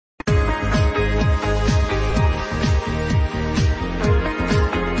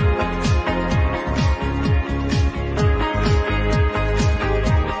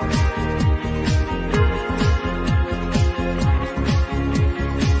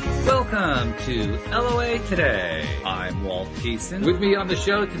Welcome to LOA Today. I'm Walt Thiessen. With me on the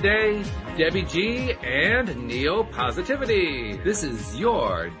show today, Debbie G and Neo Positivity. This is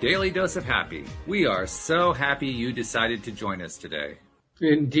your daily dose of happy. We are so happy you decided to join us today.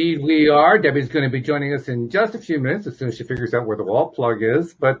 Indeed, we are. Debbie's going to be joining us in just a few minutes as soon as she figures out where the wall plug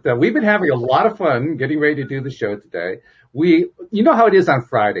is. But we've been having a lot of fun getting ready to do the show today. You know how it is on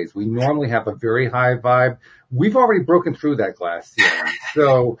Fridays. We normally have a very high vibe. We've already broken through that glass ceiling.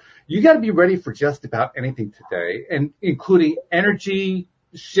 So you got to be ready for just about anything today, and including energy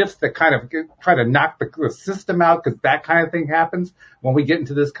shifts that kind of try to knock the system out, because that kind of thing happens when we get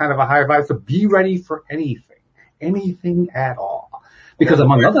into this kind of a high vibe. So be ready for anything at all. Because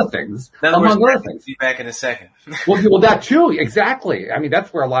among other things, be back in a second. well, that too, exactly. I mean,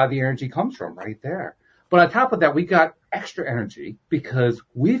 that's where a lot of the energy comes from, right there. But on top of that, we got extra energy because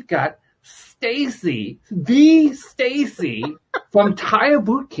we've got Stacie, the Stacie from Taya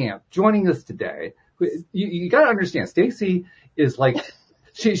Boot Camp joining us today. You got to understand, Stacie is like,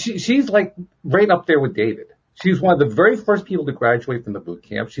 she's like right up there with David. She's one of the very first people to graduate from the boot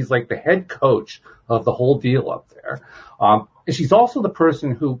camp. She's like the head coach of the whole deal up there. And she's also the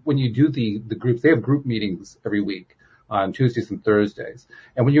person who, when you do the groups, they have group meetings every week on Tuesdays and Thursdays.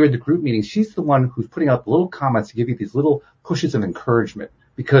 And when you're in the group meeting, she's the one who's putting out little comments to give you these little pushes of encouragement.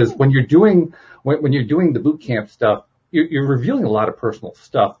 Because when you're doing the boot camp stuff, you're revealing a lot of personal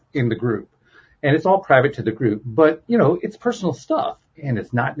stuff in the group. And it's all private to the group, but it's personal stuff. And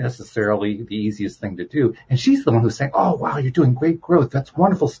it's not necessarily the easiest thing to do. And she's the one who's saying, oh, wow, you're doing great growth. That's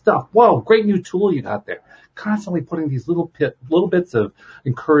wonderful stuff. Whoa, great new tool you got there. Constantly putting these little bits of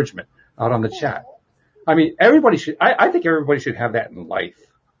encouragement out on the chat. I mean, I think everybody should have that in life.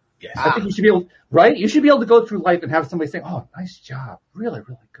 Yes. I think you should be able, right? You should be able to go through life and have somebody say, oh, nice job. Really,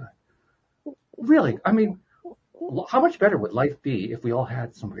 really good. Really. I mean, how much better would life be if we all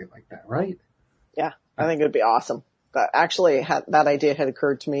had somebody like that, right? Yeah, I think it would be awesome. But actually, that idea had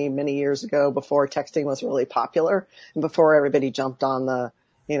occurred to me many years ago, before texting was really popular and before everybody jumped on the,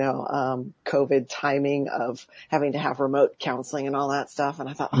 COVID timing of having to have remote counseling and all that stuff. And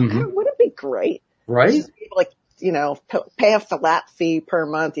I thought, God, wouldn't it be great? Right? Just pay a flat fee per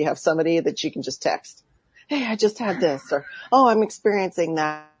month. You have somebody that you can just text. Hey, I just had this, or, oh, I'm experiencing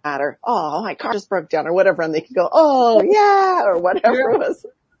that, or, oh, my car just broke down, or whatever. And they can go, oh, yeah, or whatever it was,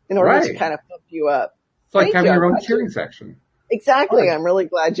 in order to kind of pump you up. It's like having your own cheering section. Exactly. I'm really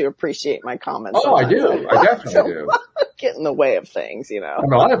glad you appreciate my comments. Oh, I do. I definitely do. Get in the way of things, I mean,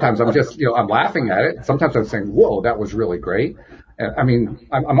 a lot of times I'm just, I'm laughing at it. Sometimes I'm saying, whoa, that was really great. And I mean,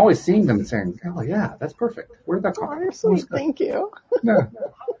 I'm always seeing them and saying, oh yeah, that's perfect. Where'd that come from? Oh, you're sweet. Thank you. Yeah.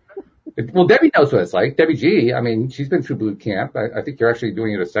 Well, Debbie knows what it's like. Debbie G, I mean, she's been through boot camp. I think you're actually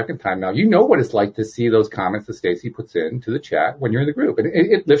doing it a second time now. You know what it's like to see those comments that Stacie puts into the chat when you're in the group. And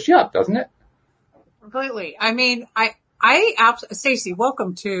it lifts you up, doesn't it? Completely. I mean, Stacie,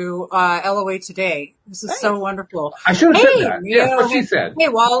 welcome to LOA Today. This is so wonderful. I should have said that. Yeah, that's what she said. Hey,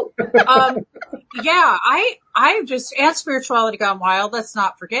 well, yeah, I just, and Spirituality Gone Wild, let's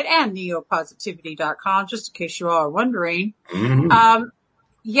not forget, and neopositivity.com, just in case you all are wondering. Mm-hmm.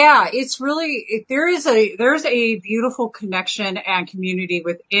 Yeah, it's really, there's a beautiful connection and community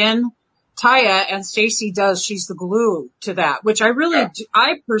within Taya, and Stacie she's the glue to that, which I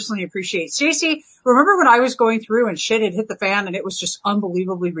personally appreciate. Stacie, remember when I was going through and shit had hit the fan and it was just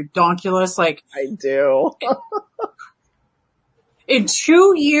unbelievably redonkulous? Like, I do. In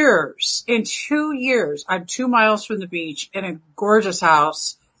 2 years, I'm 2 miles from the beach in a gorgeous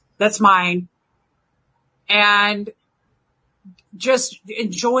house that's mine, and just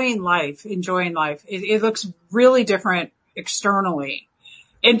enjoying life. It looks really different externally.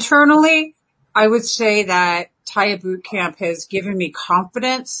 Internally, I would say that Taya Boot Camp has given me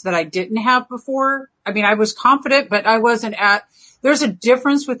confidence that I didn't have before. I mean, I was confident, but I wasn't there's a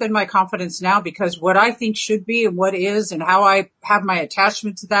difference within my confidence now, because what I think should be and what is and how I have my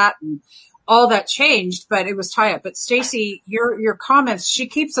attachment to that and all that changed, but it was Taya. But Stacie, your comments, she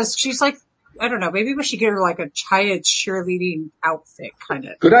keeps us, she's like, I don't know, maybe we should get her like a Taya cheerleading outfit kind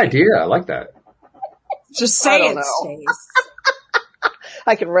of. Good idea. I like that. Just say it, Stacie.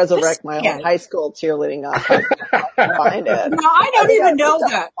 I can resurrect my own high school cheerleading outfit. Find it. No, I don't even know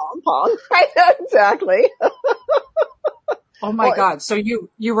that. Pom-pom. Right, exactly. Oh my God. So you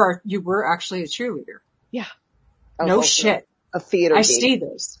were actually a cheerleader. Yeah. No shit. A theater. I see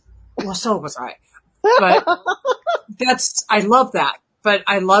this. Well, so was I. But I love that. But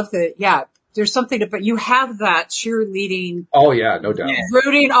I love that, yeah, there's something but you have that cheerleading. Oh yeah, no doubt.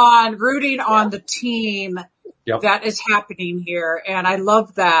 Rooting on the team. Yep. That is happening here. And I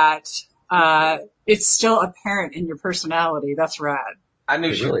love that, it's still apparent in your personality. That's rad. I knew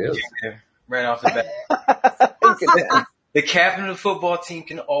It she really was is. there right off the bat. You could tell. The captain of the football team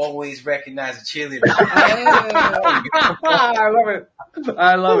can always recognize a cheerleader. I love it.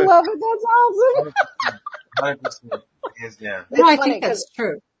 I I love it. love it. That's awesome. 100%. Hands down. No, I It's funny think that's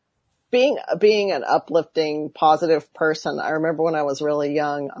true. being an uplifting, positive person. I remember when I was really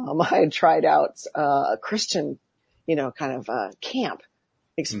young, I had tried out a Christian, kind of camp,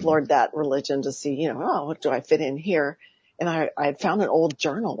 explored that religion to see, what do I fit in here? And I had found an old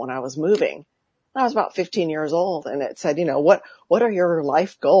journal when I was moving. I was about 15 years old, and it said, what are your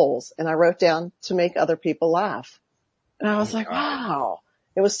life goals? And I wrote down to make other people laugh. And I was like, wow,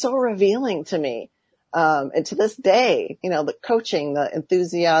 it was so revealing to me. And to this day, the coaching, the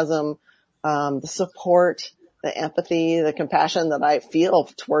enthusiasm, the support, the empathy, the compassion that I feel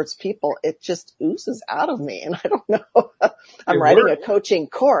towards people, it just oozes out of me. And I don't know, I'm writing a coaching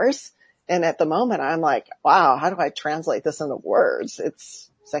course. And at the moment I'm like, wow, how do I translate this into words?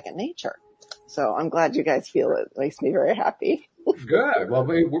 It's second nature. So I'm glad you guys feel it. It makes me very happy. Good. Well,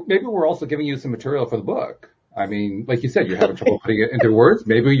 maybe we're also giving you some material for the book. I mean, like you said, you're having trouble putting it into words.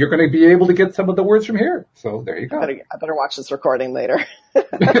 Maybe you're going to be able to get some of the words from here. So there you go. I better watch this recording later.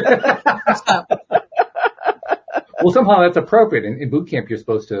 Well, somehow that's appropriate. In boot camp, you're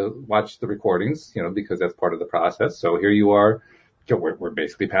supposed to watch the recordings, because that's part of the process. So here you are. We're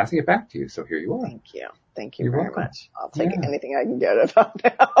basically passing it back to you. So here you are. Thank you. Thank you You're very welcome. much. I'll take anything I can get about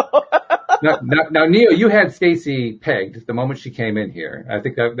now. Now, Neo, you had Stacie pegged the moment she came in here. I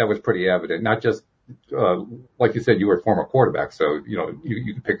think that was pretty evident. Not just, like you said, you were a former quarterback, so,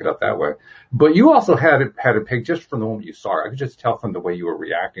 you could pick it up that way. But you also had it pegged just from the moment you saw her. I could just tell from the way you were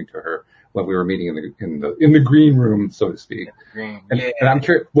reacting to her when we were meeting in the green room, so to speak. Green. And I'm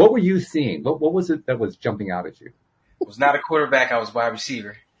curious, what were you seeing? What was it that was jumping out at you? I was not a quarterback. I was wide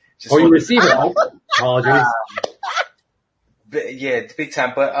receiver. You were receiver. Oh, apologies. Yeah, big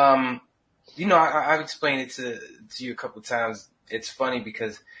time. But, I've explained it to you a couple of times. It's funny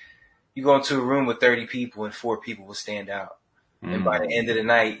because you go into a room with 30 people and 4 people will stand out. And by the end of the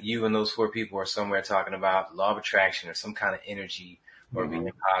night, you and those 4 people are somewhere talking about law of attraction or some kind of energy or being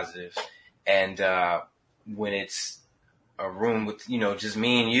positive. And when it's a room with, just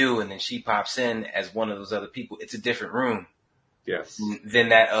me and you, and then she pops in as one of those other people, it's a different room. Yes. Than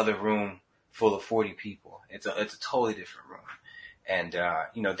that other room full of 40 people. It's a totally different room. And,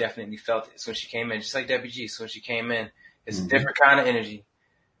 definitely felt it. So when she came in, just like Debbie G, so when she came in, it's a different kind of energy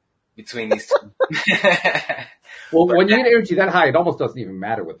between these two. Well, when you get energy that high, it almost doesn't even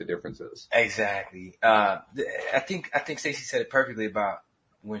matter what the difference is. Exactly. I think Stacie said it perfectly about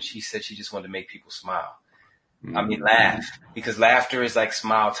when she said she just wanted to make people smile. I mean, laugh, because laughter is like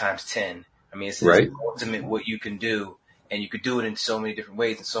smile times 10. I mean, it's ultimate what you can do, and you could do it in so many different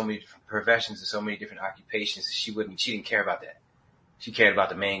ways, in so many different professions, and so many different occupations. She didn't care about that. She cared about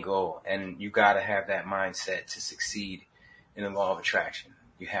the main goal, and you got to have that mindset to succeed in the law of attraction.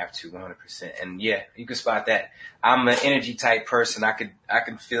 You have to 100%. And yeah, you can spot that. I'm an energy type person. I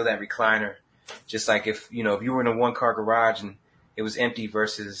can feel that recliner. Just like if you were in a 1-car garage and it was empty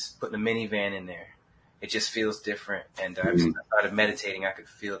versus putting a minivan in there, it just feels different. And I started meditating, I could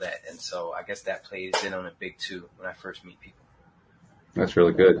feel that. And so I guess that plays in on it big too when I first meet people. That's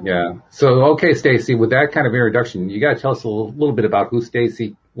really good. Yeah. So, okay, Stacie, with that kind of introduction, you got to tell us a little bit about who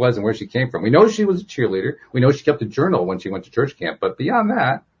Stacie was and where she came from. We know she was a cheerleader. We know she kept a journal when she went to church camp. But beyond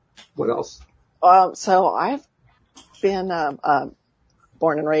that, what else? So I've been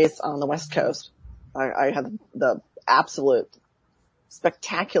born and raised on the West Coast. I had the absolute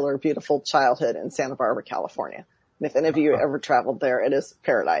spectacular, beautiful childhood in Santa Barbara, California. And if any of you ever traveled there, it is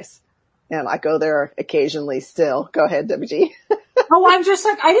paradise. And I go there occasionally still. Go ahead, Debbie G. Oh, I'm just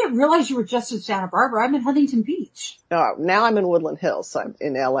like, I didn't realize you were just in Santa Barbara. I'm in Huntington Beach. Now I'm in Woodland Hills, so I'm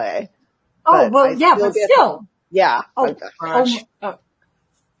in LA. Oh, well, yeah, but still. Yeah.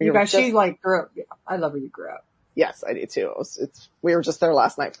 You guys, she grew up. Yeah, I love where you grew up. Yes, I do too. We were just there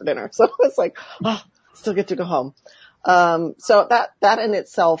last night for dinner. So it's like, still get to go home. So that in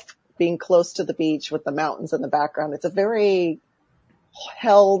itself, being close to the beach with the mountains in the background, it's a very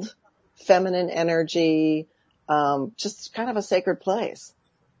held feminine energy, just kind of a sacred place.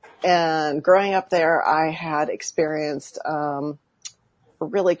 And growing up there, I had experienced, a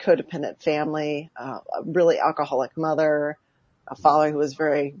really codependent family, a really alcoholic mother, a father who was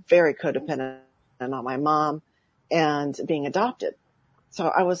very, very codependent on my mom, and being adopted. So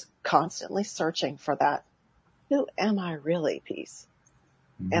I was constantly searching for that, who am I really piece?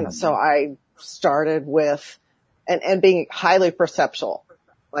 Mm-hmm. And so I started with, and being highly perceptual.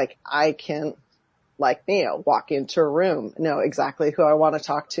 Like I can, like Neo, walk into a room, know exactly who I want to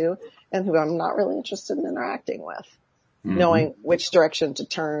talk to and who I'm not really interested in interacting with. knowing which direction to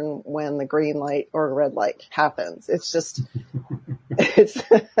turn when the green light or red light happens. It's just,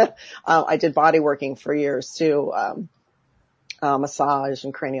 I did body working for years too. Massage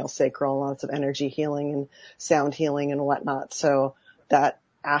and cranial sacral, lots of energy healing and sound healing and whatnot. So that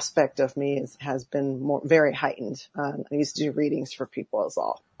aspect of me has been very heightened. I used to do readings for people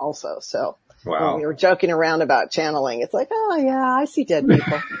also. So when we were joking around about channeling, it's like, oh yeah, I see dead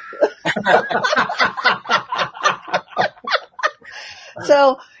people.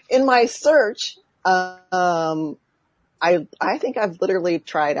 So in my search, I think I've literally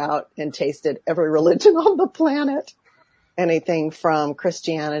tried out and tasted every religion on the planet. Anything from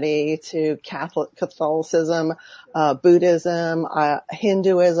Christianity to Catholicism, Buddhism,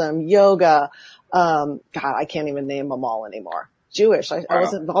 Hinduism, yoga. God, I can't even name them all anymore. Jewish. I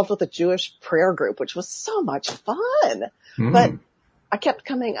was involved with a Jewish prayer group, which was so much fun. But I kept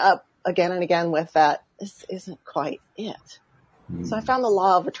coming up again and again with that. This isn't quite it. So I found the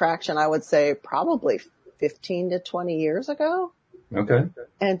law of attraction, I would say probably 15 to 20 years ago. Okay.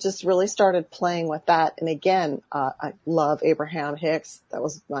 And just really started playing with that. And again, I love Abraham Hicks. That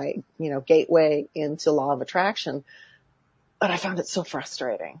was my, gateway into law of attraction. But I found it so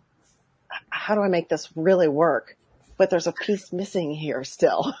frustrating. How do I make this really work? But there's a piece missing here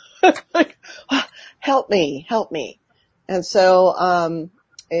still. Like, help me. And so,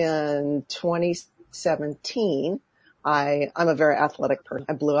 in 2017, I'm a very athletic person.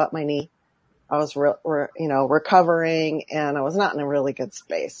 I blew out my knee. I was, recovering, and I was not in a really good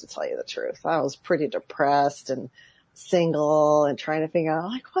space, to tell you the truth. I was pretty depressed and single and trying to figure out,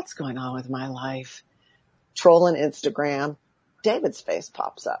 like, what's going on with my life? Trolling Instagram. David's face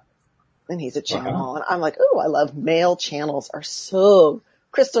pops up, and he's a channel. And I'm like, ooh, I love male channels are so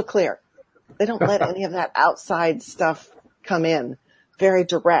crystal clear. They don't let any of that outside stuff come in. Very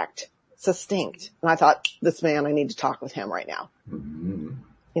direct, succinct. And I thought, this man, I need to talk with him right now.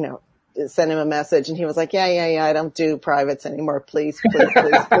 Send him a message, and he was like, yeah, I don't do privates anymore. Please.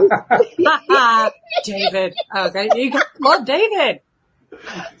 David. Okay. You love David.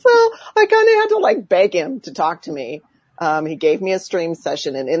 So I kind of had to beg him to talk to me. He gave me a stream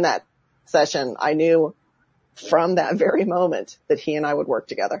session, and in that session, I knew from that very moment that he and I would work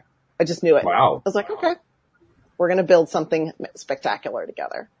together. I just knew it. Wow. I was like, okay, we're going to build something spectacular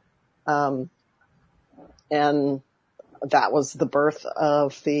together. And that was the birth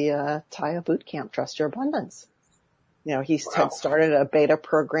of the Taya Boot Camp, Trust Your Abundance. He had started a beta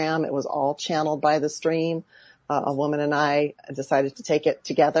program. It was all channeled by the stream. A woman and I decided to take it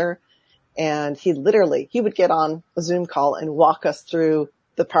together. And he would get on a Zoom call and walk us through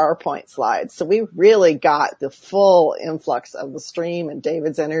the PowerPoint slides. So we really got the full influx of the stream and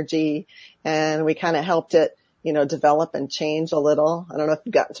David's energy. And we kind of helped it, develop and change a little. I don't know if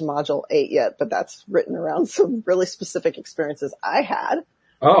you've gotten to module 8 yet, but that's written around some really specific experiences I had.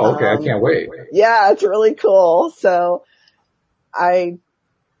 Oh, okay. I can't wait. Yeah, it's really cool. So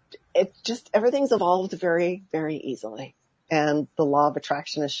everything's evolved very, very easily. And the law of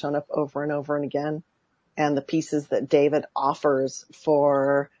attraction has shown up over and over and again. And the pieces that David offers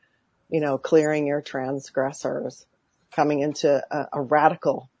for, clearing your transgressors, coming into a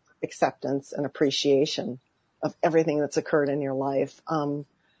radical acceptance and appreciation of everything that's occurred in your life,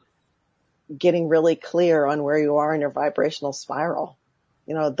 getting really clear on where you are in your vibrational spiral.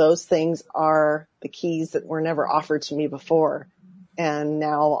 Those things are the keys that were never offered to me before. And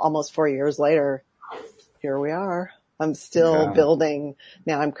now, almost 4 years later, here we are. I'm still building.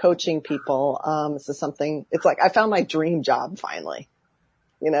 Now I'm coaching people. This is something, it's like I found my dream job finally,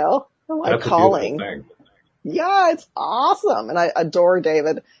 my calling. Yeah, it's awesome. And I adore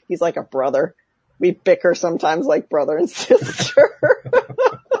David. He's like a brother. We bicker sometimes like brother and sister.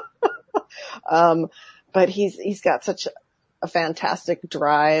 But he's got such a fantastic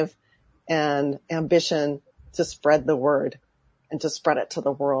drive and ambition to spread the word and to spread it to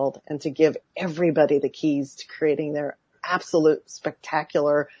the world and to give everybody the keys to creating their absolute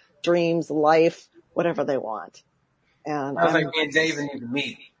spectacular dreams, life, whatever they want. And I was like, me and David need to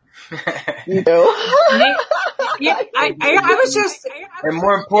meet. You do? Yeah, I was just, and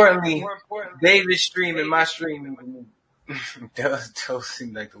more importantly, David's stream and my stream, those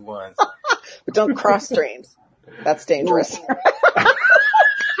seem like the ones. But don't cross streams. That's dangerous.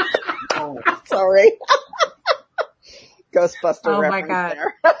 Sorry. Ghostbuster reference my God.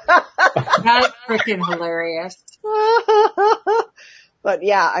 there. That's freaking hilarious. But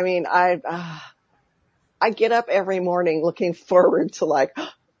yeah, I mean, I get up every morning looking forward to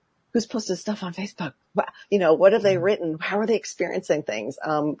who's posted stuff on Facebook? What have they written? How are they experiencing things?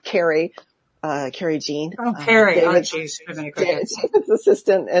 Carrie Carrie Jean. Oh, Carrie. David's, She's been good. David's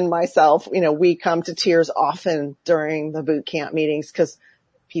assistant and myself, we come to tears often during the boot camp meetings because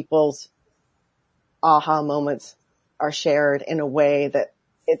people's aha moments are shared in a way that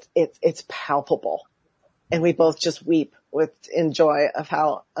it's palpable. And we both just weep in joy of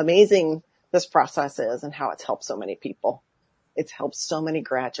how amazing this process is and how it's helped so many people. It's helped so many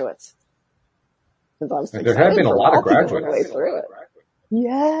graduates. There have been a lot of graduates. Through it.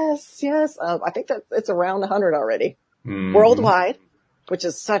 Yes. I think that it's around 100 already. Worldwide, which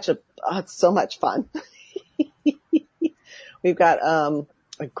is it's so much fun. We've got,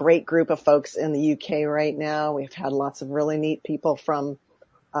 a great group of folks in the UK right now. We've had lots of really neat people from,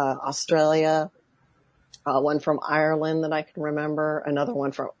 Australia, one from Ireland that I can remember, another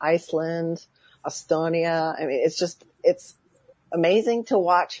one from Iceland, Estonia. I mean, it's amazing to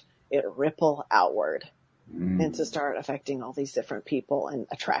watch it ripple outward and to start affecting all these different people and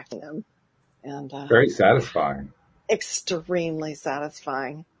attracting them. And, very satisfying. Extremely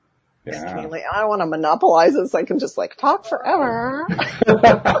satisfying. Yeah. Extremely. I don't want to monopolize this. I can just talk forever.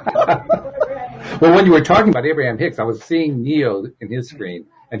 Well, when you were talking about Abraham Hicks, I was seeing Neo in his screen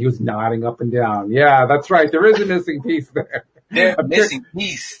and he was nodding up and down. Yeah, that's right. There is a missing piece there. There's a missing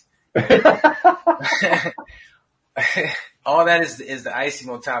piece. All that is the icing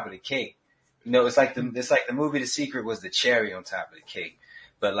on top of the cake. It's like the movie The Secret was the cherry on top of the cake.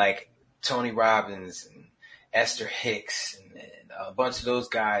 But Tony Robbins and Esther Hicks and a bunch of those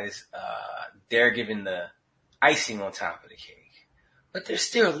guys, they're giving the icing on top of the cake. But there's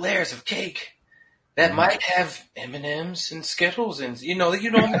still layers of cake that might have M&Ms and Skittles and, you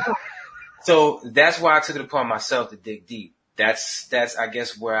don't know. So that's why I took it upon myself to dig deep. That's I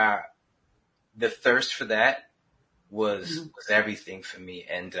guess where the thirst for that was everything for me.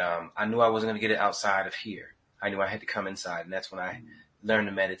 And, I knew I wasn't going to get it outside of here. I knew I had to come inside, and that's when I learned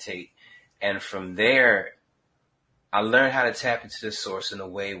to meditate. And from there, I learned how to tap into the source in a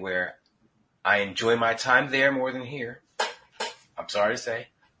way where I enjoy my time there more than here. I'm sorry to say.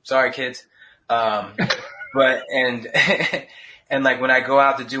 Sorry, kids. But, and when I go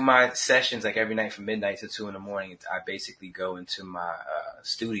out to do my sessions, every night from midnight to 2 a.m, I basically go into my,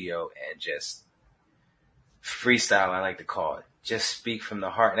 studio and just freestyle, I like to call it. Just speak from the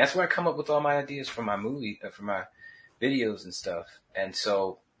heart. And that's where I come up with all my ideas for my for my videos and stuff. And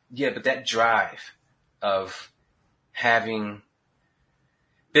so, yeah, but that drive of having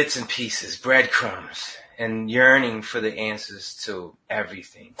bits and pieces, breadcrumbs, and yearning for the answers to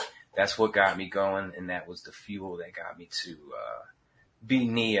everything. That's what got me going, and that was the fuel that got me to be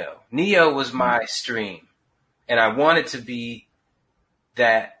Neo. Neo was my stream, and I wanted to be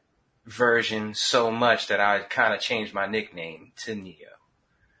that version so much that I kind of changed my nickname to Neo,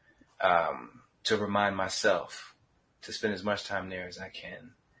 to remind myself to spend as much time there as I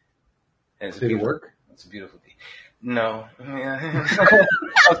can. And Did it work? It's a beautiful thing. No.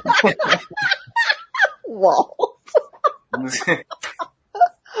 Walt.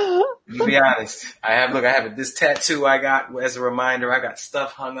 To be honest, I have this tattoo I got as a reminder. I got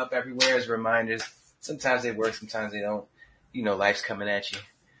stuff hung up everywhere as reminders. Sometimes they work, sometimes they don't. Life's coming at you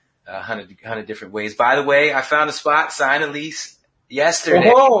 100 different ways. By the way, I found a spot, signed a lease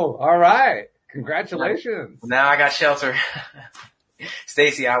yesterday. Oh, all right. Congratulations. Now I got shelter.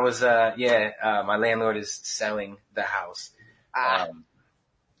 Stacie, I was, my landlord is selling the house,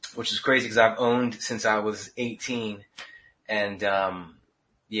 which is crazy because I've owned since I was 18. And,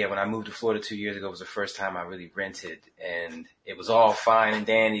 when I moved to Florida 2 years ago, it was the first time I really rented, and it was all fine and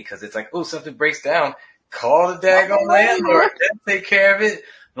dandy because it's something breaks down. Call the daggone landlord. They'll take care of it.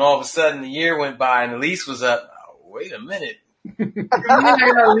 And all of a sudden the year went by and the lease was up. Oh, wait a minute. I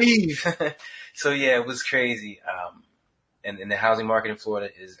gotta leave. So yeah, it was crazy. And the housing market in Florida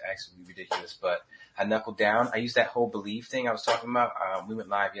is actually ridiculous, but I knuckled down. I used that whole believe thing I was talking about. We went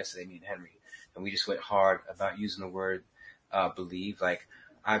live yesterday, me and Henry, and we just went hard about using the word, believe.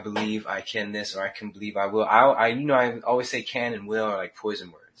 I believe I can this, or I can believe I will. I always say can and will are like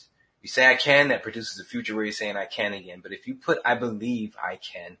poison words. You say I can, that produces a future where you're saying I can again. But if you put I believe I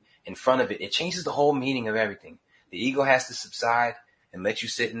can in front of it, it changes the whole meaning of everything. The ego has to subside and let you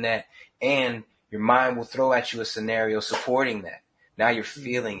sit in that, and your mind will throw at you a scenario supporting that. Now you're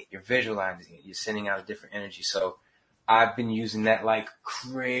feeling it, you're visualizing it, you're sending out a different energy. So I've been using that like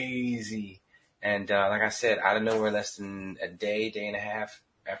crazy. And like I said, out of nowhere, less than a day and a half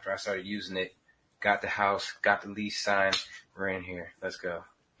after I started using it, got the house, got the lease signed, we're in here. Let's go.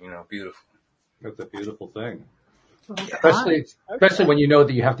 Beautiful. That's a beautiful thing. Yeah. Especially when you know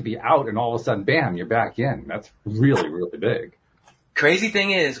that you have to be out and all of a sudden, bam, you're back in. That's really, really big. Crazy thing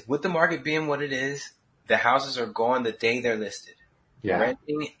is, with the market being what it is, the houses are gone the day they're listed. Yeah.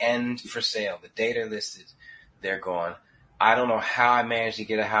 Renting and for sale. The data listed, they're gone. I don't know how I managed to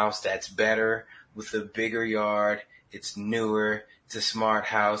get a house that's better with a bigger yard. It's newer. It's a smart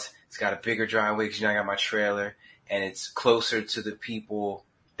house. It's got a bigger driveway because, I got my trailer, and it's closer to the people.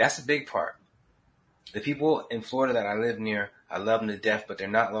 That's the big part. The people in Florida that I live near, I love them to death, but they're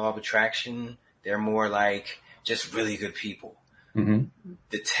not law of attraction. They're more like just really good people. Mm-hmm.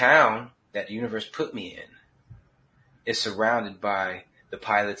 The town that the universe put me in is surrounded by the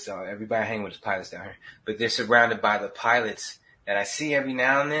pilots. Everybody hanging with the pilots down here, but they're surrounded by the pilots that I see every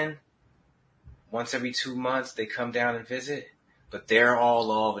now and then. Once every 2 months, they come down and visit, but they're all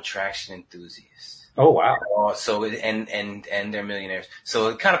law of attraction enthusiasts. Oh, wow. So and they're millionaires. So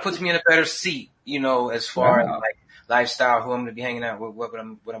it kind of puts me in a better seat, as far as like lifestyle, who I'm going to be hanging out with, what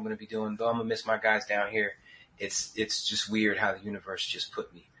I'm going to be doing. Though I'm going to miss my guys down here. It's just weird how the universe just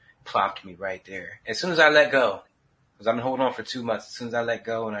plopped me right there. As soon as I let go, because I've been holding on for 2 months. As soon as I let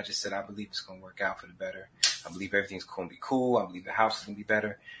go and I just said, I believe it's going to work out for the better. I believe everything's going to be cool. I believe the house is going to be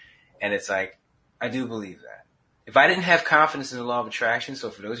better. And it's like, I do believe that. If I didn't have confidence in the law of attraction, so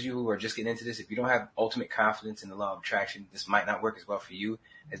for those of you who are just getting into this, if you don't have ultimate confidence in the law of attraction, this might not work as well for you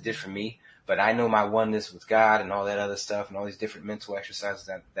as it did for me. But I know my oneness with God and all that other stuff and all these different mental exercises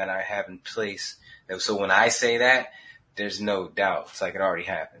that I have in place. So when I say that, there's no doubt. It's like it already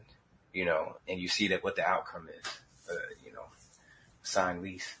happened, and you see that what the outcome is, signed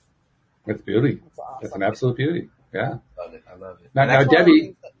lease. That's beauty. That's an absolute beauty. Yeah. I love it. Now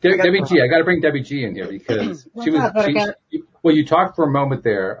Debbie G, I got to bring Debbie G in here because you talked for a moment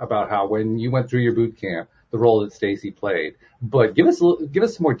there about how when you went through your boot camp, the role that Stacie played, but give us some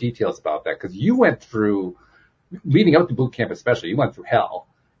more details about that, because you went through, leading up to boot camp especially, you went through hell,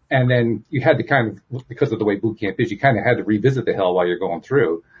 and then you had to kind of, because of the way boot camp is, you kind of had to revisit the hell while you're going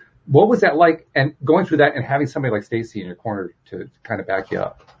through. What was that like, and going through that and having somebody like Stacie in your corner to kind of back you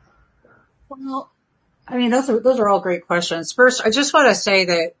up? Well, those are all great questions. First, I just want to say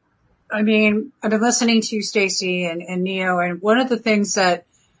that, I've been listening to Stacie and Neo, and one of the things that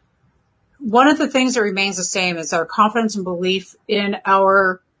remains the same is our confidence and belief in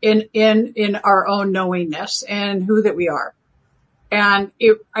our own knowingness and who that we are. And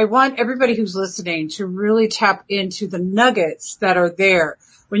I want everybody who's listening to really tap into the nuggets that are there.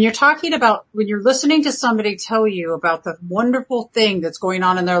 When you're listening to somebody tell you about the wonderful thing that's going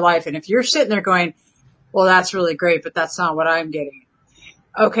on in their life, and if you're sitting there going, well, that's really great, but that's not what I'm getting.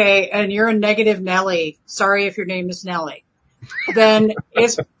 Okay, and you're a negative Nelly. Sorry if your name is Nelly. Then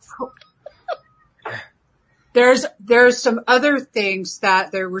there's some other things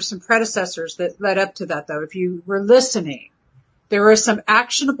that there were some predecessors that led up to that, though. If you were listening, there are some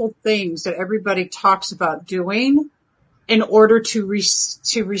actionable things that everybody talks about doing in order to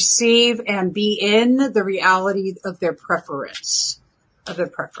receive and be in the reality of their preference.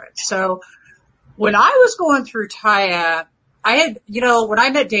 So when I was going through Taya, I had, when I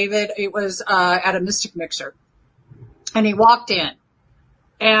met David, it was at a Mystic Mixer, and he walked in,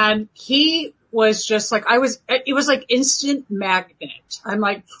 and he was just like, it was like instant magnet. I'm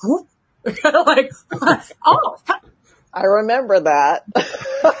like, whoop. Like, oh. I remember that.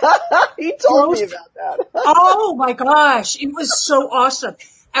 He told me about that. Oh my gosh. It was so awesome.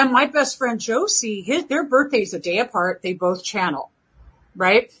 And my best friend Josie, their birthday's a day apart. They both channel,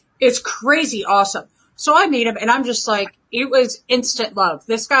 right? It's crazy awesome. So I meet him, and I'm just like, it was instant love.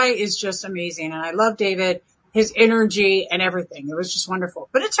 This guy is just amazing. And I love David, his energy and everything. It was just wonderful.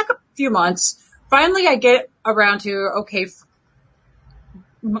 But it took a few months. Finally, I get around to,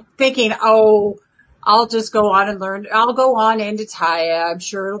 thinking, I'll just go on and learn. I'll go on into Taya. I'm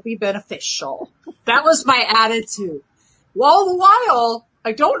sure it'll be beneficial. That was my attitude. All the while,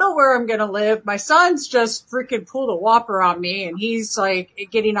 I don't know where I'm going to live. My son's just freaking pulled a whopper on me, and he's like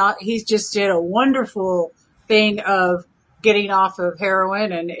he's just did a wonderful thing of getting off of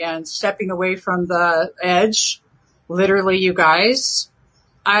heroin and stepping away from the edge. Literally, you guys.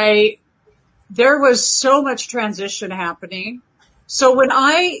 There was so much transition happening. So when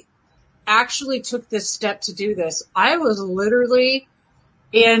I actually took this step to do this, I was literally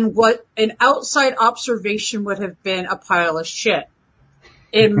in what an outside observation would have been a pile of shit.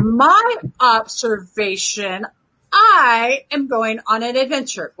 In my observation, I am going on an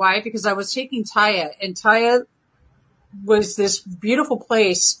adventure. Why? Because I was taking Taya, and Taya was this beautiful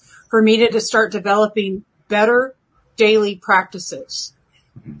place for me to start developing better daily practices.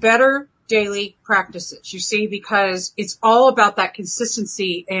 Better daily practices, you see, because it's all about that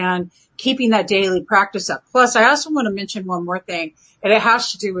consistency and keeping that daily practice up. Plus, I also want to mention one more thing, and it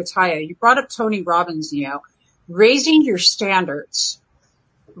has to do with Taya. You brought up Tony Robbins, raising your standards.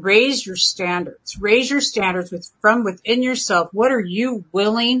 raise your standards. Raise your standards from within yourself. What are you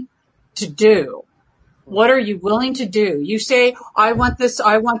willing to do? What are you willing to do? You say, I want this,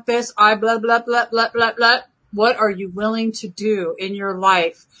 I blah, blah, blah, blah, blah, blah. What are you willing to do in your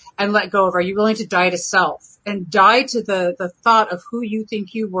life and let go of? Are you willing to die to self and die to the thought of who you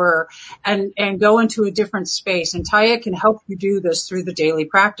think you were and go into a different space? And Taya can help you do this through the daily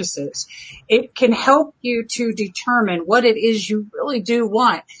practices. It can help you to determine what it is you really do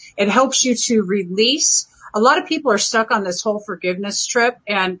want. It helps you to release. A lot of people are stuck on this whole forgiveness trip,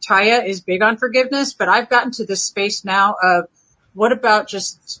 and Taya is big on forgiveness, but I've gotten to this space now of what about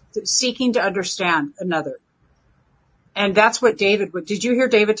just seeking to understand another? And that's what David would. Did you hear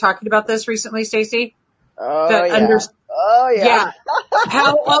David talking about this recently, Stacie? Oh, yeah. Yeah.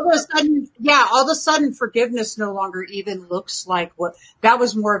 How all of a sudden forgiveness no longer even looks like what that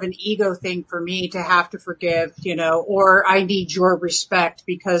was more of an ego thing for me to have to forgive, or I need your respect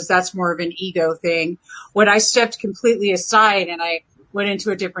because that's more of an ego thing. When I stepped completely aside and I went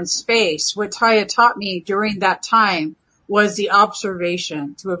into a different space, what Taya taught me during that time was the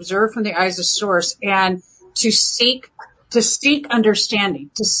observation, to observe from the eyes of source and to seek understanding,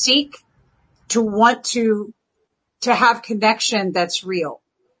 to want to have connection that's real.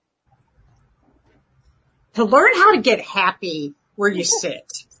 To learn how to get happy where you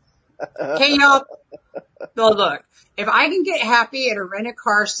sit. Okay, y'all? Well, look, if I can get happy in a rented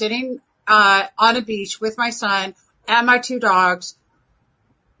car sitting on a beach with my son and my 2 dogs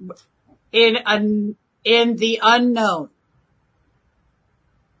in the unknown,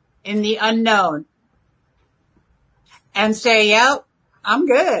 and say, yep, I'm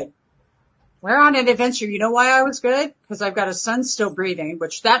good. We're on an adventure. You know why I was good? Because I've got a son still breathing,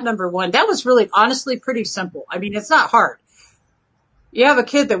 which that number one, that was really honestly pretty simple. I mean, it's not hard. You have a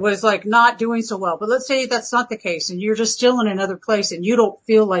kid that was like not doing so well, but let's say that's not the case and you're just still in another place and you don't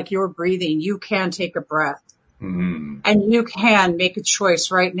feel like you're breathing. You can take a breath and you can make a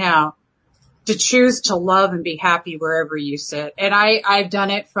choice right now to choose to love and be happy wherever you sit. And I've done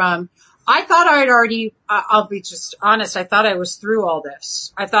it from, I thought I'd already, I'll be just honest, I thought I was through all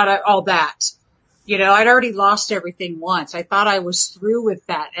this. I thought all that. I'd already lost everything once. I thought I was through with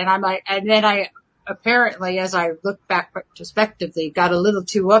that. And then I apparently, as I look back retrospectively, got a little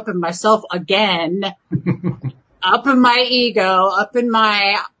too up in myself again, up in my ego,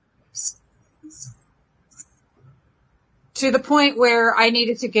 to the point where I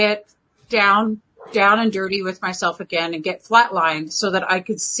needed to get down and dirty with myself again and get flatlined so that I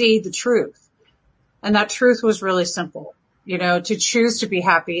could see the truth. And that truth was really simple, to choose to be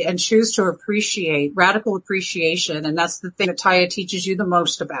happy and choose to appreciate, radical appreciation. And that's the thing that Taya teaches you the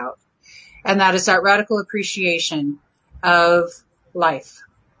most about. And that is that radical appreciation of life,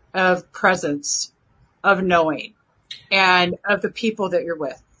 of presence, of knowing, and of the people that you're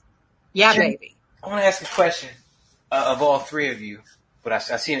with. Yeah, baby. I want to ask a question of all 3 of you. But I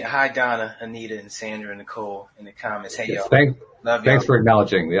seen it. Hi, Donna, Anita, and Sandra, and Nicole in the comments. Hey, y'all. Thanks for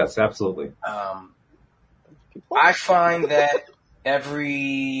acknowledging. Yes, absolutely. I find that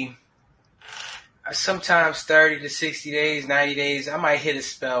sometimes 30 to 60 days, 90 days, I might hit a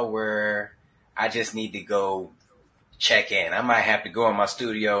spell where I just need to go check in. I might have to go in my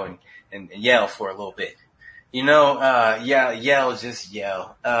studio and yell for a little bit. Just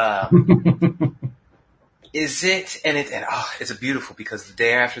yell. Is it, it's a beautiful because the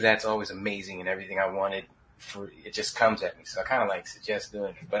day after that's always amazing and everything I wanted it just comes at me. So I kind of like suggest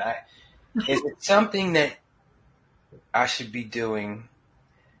doing it, but is it something that I should be doing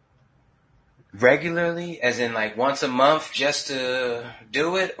regularly, as in like once a month just to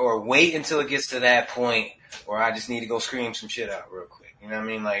do it, or wait until it gets to that point where I just need to go scream some shit out real quick? You know what I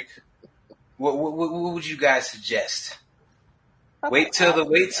mean? Like, what would you guys suggest? Wait till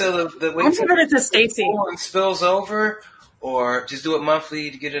Stacie spills over, or just do it monthly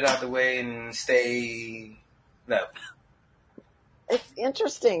to get it out the way and stay. No. It's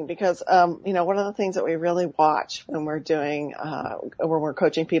interesting because, one of the things that we really watch when we're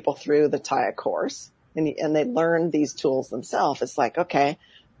coaching people through the Taya course and they learn these tools themselves, it's like, okay,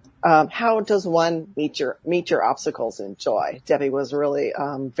 how does one meet your obstacles in joy? Debbie was really,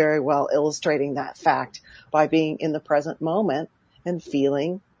 very well illustrating that fact by being in the present moment and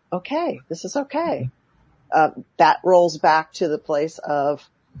feeling, okay, this is okay. That rolls back to the place of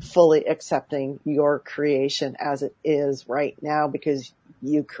fully accepting your creation as it is right now because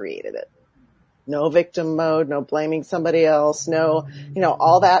you created it. No victim mode, no blaming somebody else, no,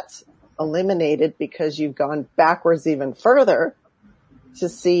 all that's eliminated because you've gone backwards even further to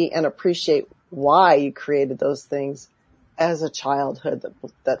see and appreciate why you created those things as a childhood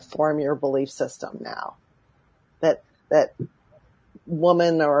that form your belief system now. That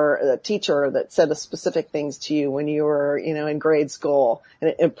woman or a teacher that said a specific things to you when you were, in grade school,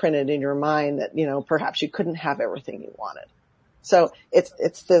 and it imprinted in your mind that, perhaps you couldn't have everything you wanted. So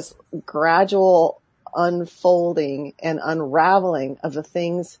it's this gradual unfolding and unraveling of the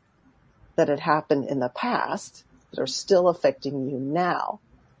things that had happened in the past that are still affecting you now.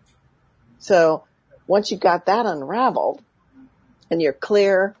 So once you've got that unraveled and you're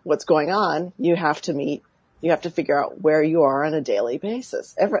clear what's going on, you have to figure out where you are on a daily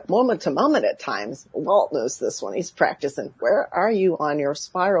basis. Every moment to moment at times. Walt knows this one. He's practicing. Where are you on your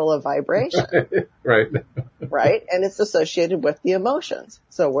spiral of vibration? Right. Right? And it's associated with the emotions.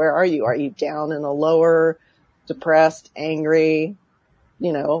 So where are you? Are you down in a lower, depressed, angry,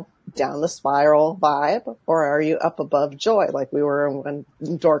 down the spiral vibe? Or are you up above joy like we were when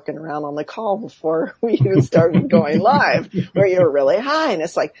dorking around on the call before we even started going live, where you're really high? And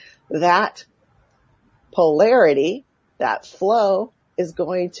it's like that polarity, that flow is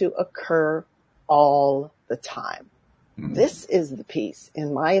going to occur all the time. This is the piece,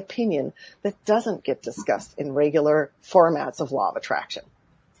 in my opinion, that doesn't get discussed in regular formats of law of attraction.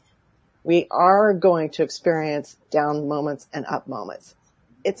 We are going to experience down moments and up moments.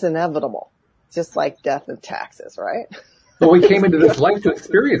 It's inevitable, just like death and taxes, right? But we came into this life to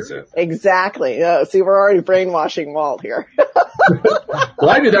experience it. Exactly. See, we're already brainwashing Walt here. Well,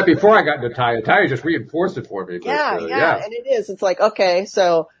 I did that before I got into Taya. Taya just reinforced it for me. But, yeah. And it is. It's like, okay,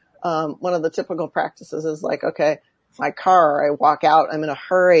 so one of the typical practices is like, okay, my car, I walk out, I'm in a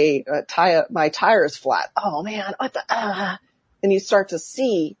hurry, my tire's flat. Oh man, what the, and you start to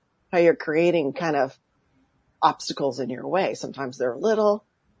see how you're creating kind of obstacles in your way. Sometimes they're little.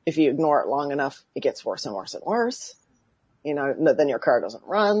 If you ignore it long enough, it gets worse and worse and worse. Then your car doesn't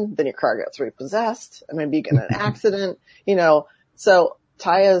run, then your car gets repossessed, and maybe you get in an accident, So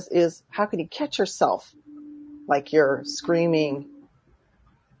Taya's is, how can you catch yourself like you're screaming,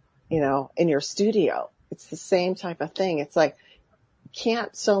 in your studio? It's the same type of thing. It's like, you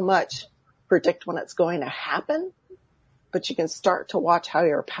can't so much predict when it's going to happen, but you can start to watch how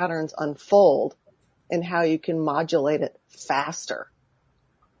your patterns unfold and how you can modulate it faster.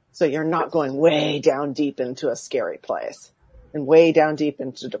 So you're not going way down deep into a scary place and way down deep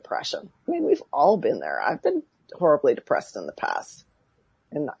into depression. I mean, we've all been there. I've been horribly depressed in the past,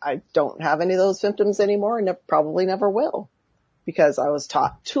 and I don't have any of those symptoms anymore, and probably never will, because I was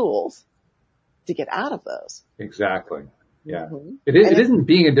taught tools to get out of those. Exactly. Yeah. Mm-hmm. It isn't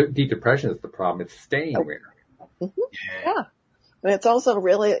being in deep depression that's the problem. It's staying there. Mm-hmm. Yeah. And it's also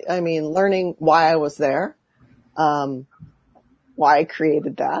really, learning why I was there, why I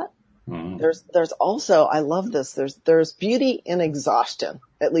created that. Mm-hmm. There's also, I love this, there's beauty in exhaustion,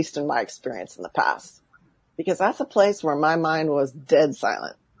 at least in my experience in the past, because that's a place where my mind was dead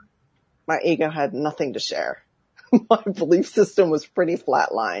silent. My ego had nothing to share. My belief system was pretty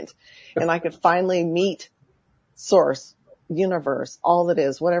flatlined, and I could finally meet source, universe, all that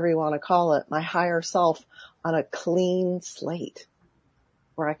is, whatever you want to call it, my higher self on a clean slate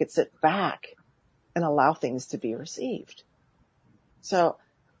where I could sit back and allow things to be received. So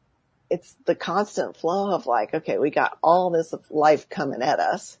it's the constant flow of like, okay, we got all this life coming at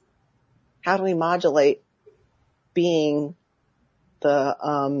us. How do we modulate being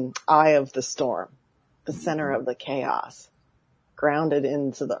the eye of the storm, the center of the chaos, grounded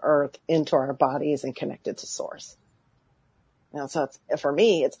into the earth, into our bodies, and connected to source? So for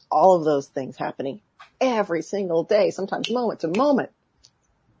me, it's all of those things happening every single day, sometimes moment to moment.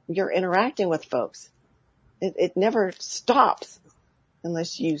 You're interacting with folks. It never stops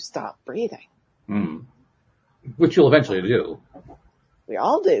unless you stop breathing. Mm. Which you'll eventually do. We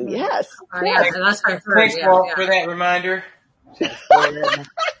all do, yes. Yeah, that's what I heard. Thanks, Paul, for that reminder.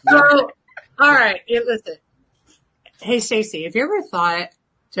 So, all right, listen. Hey, Stacie, have you ever thought,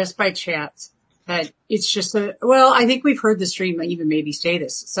 just by chance, that it's just I think we've heard the stream even maybe say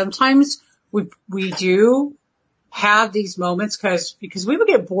this. Sometimes we do have these moments because we would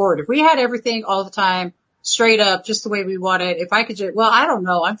get bored. If we had everything all the time, straight up, just the way we want it, if I could just, I don't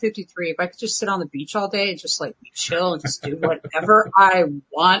know, I'm 53. If I could just sit on the beach all day and just like chill and just do whatever I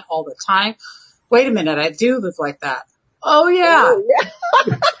want all the time. Wait a minute, I do live like that. Oh yeah.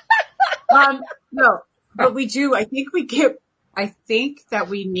 No, but we do. I think that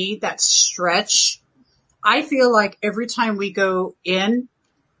we need that stretch. I feel like every time we go in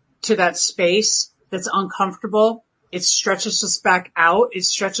to that space that's uncomfortable, it stretches us back out. It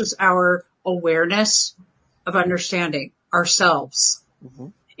stretches our awareness of understanding ourselves. Mm-hmm.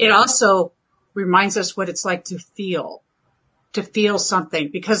 It also reminds us what it's like to feel something.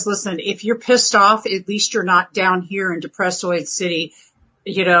 Because listen, if you're pissed off, at least you're not down here in Depressoid City,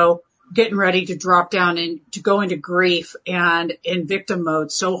 getting ready to drop down and to go into grief and in victim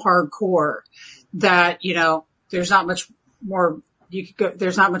mode so hardcore that, you know, there's not much more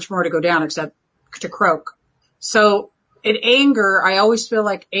there's not much more to go down except to croak. So in anger, I always feel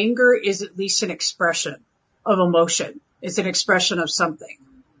like anger is at least an expression of emotion. It's an expression of something.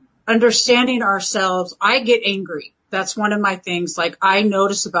 Understanding ourselves, I get angry. That's one of my things. Like I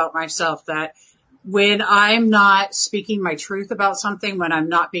notice about myself that when I'm not speaking my truth about something, when I'm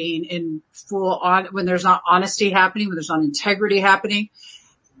not being in full on, when there's not honesty happening, when there's not integrity happening,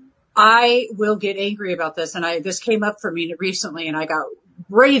 I will get angry about this. And this came up for me recently and I got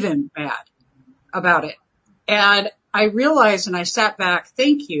raving mad about it. And I realized and I sat back,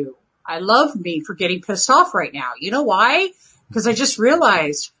 thank you. I love me for getting pissed off right now. You know why? Because I just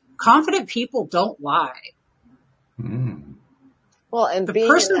realized confident people don't lie. Mm. Well, and being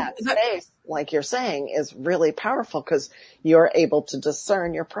in that space, like you're saying, is really powerful because you're able to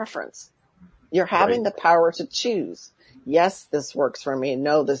discern your preference. You're having the power to choose. Yes, this works for me.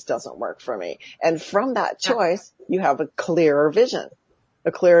 No, this doesn't work for me. And from that choice, you have a clearer vision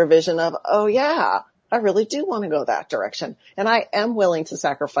of, oh yeah, I really do want to go that direction. And I am willing to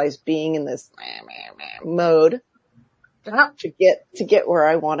sacrifice being in this mode to get where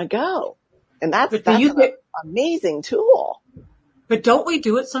I want to go. And that's an amazing tool. But don't we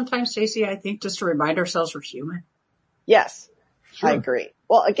do it sometimes, Stacie? I think just to remind ourselves we're human. Yes, sure. I agree.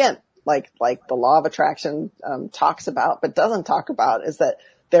 Well, again, like the law of attraction talks about, but doesn't talk about, is that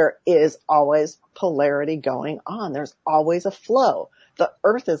there is always polarity going on. There's always a flow. The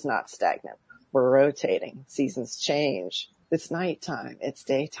earth is not stagnant. We're rotating. Seasons change. It's nighttime. It's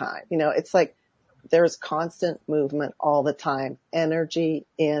daytime. You know, it's like there's constant movement all the time. Energy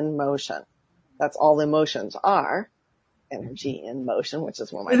in motion. That's all emotions are. Energy in motion, which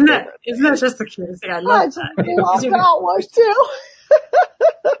is one of my favorites. Isn't that just the cutest thing? I love that. That was too.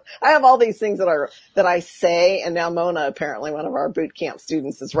 I have all these things that I say, and now Mona, apparently one of our boot camp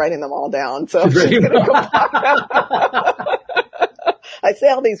students, is writing them all down. So she's going to go back. I say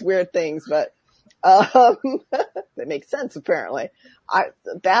all these weird things, but they make sense apparently.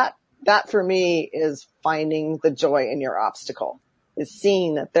 That for me is finding the joy in your obstacle, is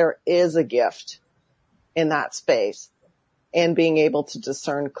seeing that there is a gift in that space and being able to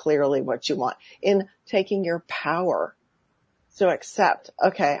discern clearly what you want, in taking your power to accept,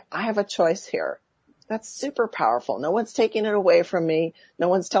 okay, I have a choice here. That's super powerful. No one's taking it away from me. No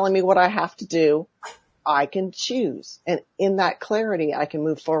one's telling me what I have to do. I can choose. And in that clarity, I can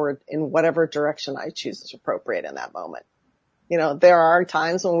move forward in whatever direction I choose is appropriate in that moment. You know, there are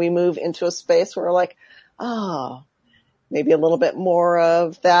times when we move into a space where we're like, oh, maybe a little bit more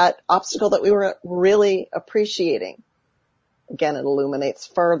of that obstacle that we were really appreciating. Again, it illuminates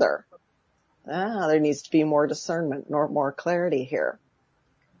further. There needs to be more discernment, more clarity here.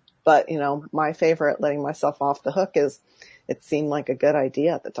 But, you know, my favorite, letting myself off the hook, is it seemed like a good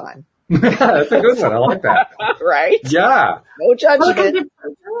idea at the time. That's a good one. I like that. Right? Yeah. No judgment.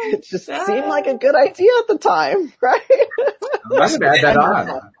 It just seemed like a good idea at the time, right? I should add that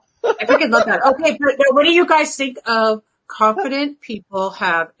on. I freaking love that. Okay, but what do you guys think of confident people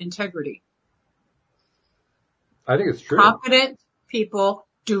have integrity? I think it's true. Confident people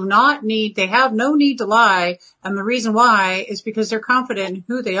they have no need to lie. And the reason why is because they're confident in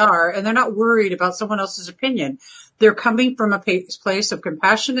who they are and they're not worried about someone else's opinion. They're coming from a place of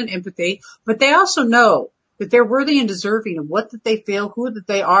compassion and empathy, but they also know that they're worthy and deserving of what that they feel, who that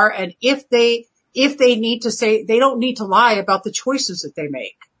they are. And if they need to say, they don't need to lie about the choices that they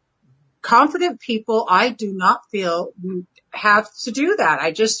make. Confident people, I do not feel have to do that.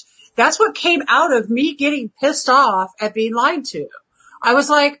 That's what came out of me getting pissed off at being lied to. I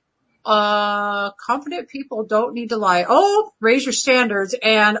was like, confident people don't need to lie. Oh, raise your standards.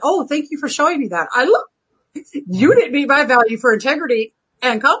 And, oh, thank you for showing me that. You didn't meet my value for integrity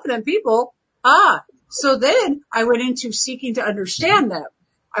and confident people. So then I went into seeking to understand them.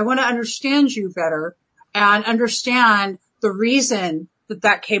 I want to understand you better and understand the reason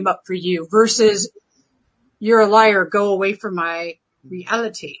that came up for you versus you're a liar, go away from my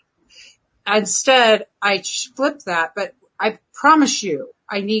reality. Instead, I flipped that, but I promise you,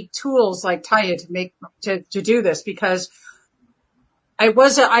 I need tools like Taya to do this because I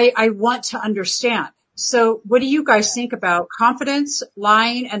want to understand. So what do you guys think about confidence,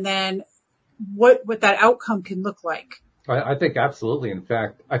 lying, and then what that outcome can look like? I think absolutely. In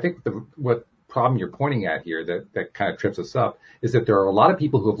fact, I think what problem you're pointing at here that kind of trips us up is that there are a lot of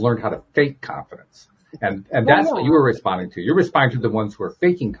people who have learned how to fake confidence. And that's what you were responding to. You're responding to the ones who are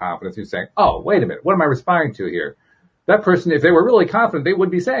faking confidence, who's saying, oh, wait a minute, what am I responding to here? That person, if they were really confident, they would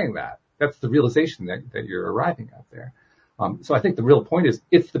be saying that. That's the realization that you're arriving at there. So I think the real point is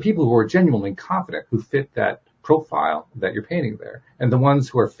it's the people who are genuinely confident who fit that profile that you're painting there. And the ones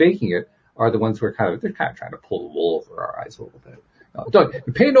who are faking it are the ones who are they're kind of trying to pull the wool over our eyes a little bit.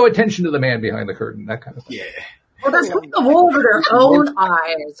 Don't pay no attention to the man behind the curtain, that kind of thing. Yeah. Well, they're putting the wool over their own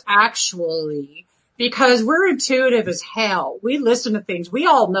eyes, actually, because we're intuitive as hell. We listen to things. We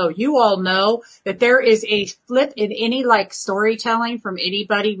all know, you all know that there is a flip in any like storytelling from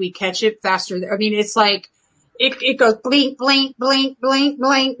anybody. We catch it faster. I mean, it's like, it goes blink, blink, blink, blink,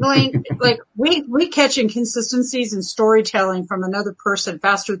 blink, blink. Like we catch inconsistencies in storytelling from another person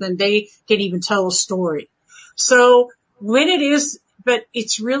faster than they can even tell a story. So when it is, but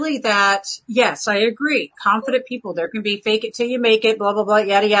it's really that, yes, I agree. Confident people, there can be fake it till you make it, blah, blah, blah,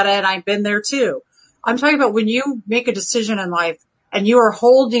 yada, yada, and I've been there too. I'm talking about when you make a decision in life and you are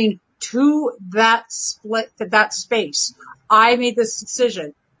holding to that split, to that space. I made this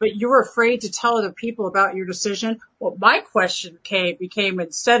decision, but you're afraid to tell other people about your decision. Well, my question became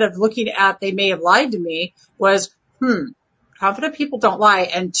instead of looking at they may have lied to me was, confident people don't lie.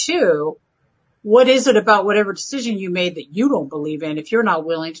 And two, what is it about whatever decision you made that you don't believe in if you're not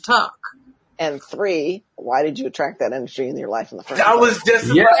willing to talk? And three, why did you attract that energy in your life in the first That place? was just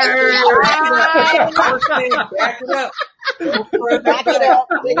back it up. Back it up. Take it back to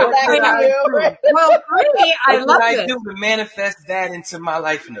you. Well, really, I love what I it. do to manifest that into my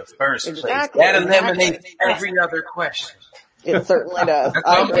life in the first place. Exactly, That eliminates every other question. It certainly does.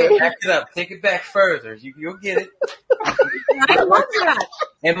 I Okay, agree. back it up. Take it back further. You'll get it. I love that.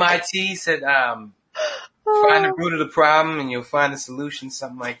 MIT said, find the root of the problem and you'll find the solution,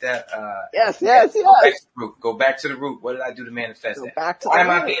 something like that. Yes. Go back to the root. What did I do to manifest Go that? back to Why the am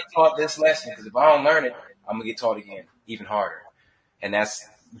I root. being taught this lesson? Because if I don't learn it, I'm going to get taught again, even harder. And that's,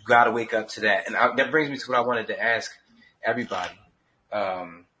 you got to wake up to that. And that brings me to what I wanted to ask everybody.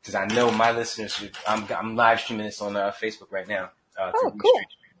 Because I know my listeners, I'm live streaming this on Facebook right now. Oh, cool.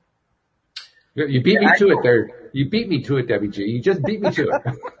 You beat me to it there. You beat me to it, Debbie G. You just beat me to it.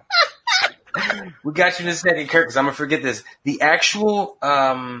 We got you in a second, Kirk, because I'm going to forget this. The actual,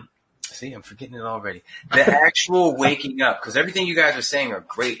 see, I'm forgetting it already. The actual waking up, because everything you guys are saying are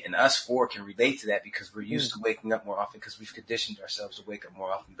great, and us four can relate to that because we're used to waking up more often because we've conditioned ourselves to wake up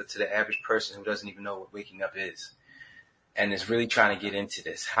more often. But to the average person who doesn't even know what waking up is and is really trying to get into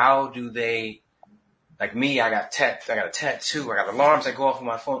this, how do they, like me, I got a tattoo, I got alarms that go off on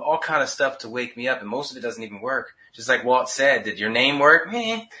my phone, all kind of stuff to wake me up, and most of it doesn't even work. Just like Walt said, did your name work?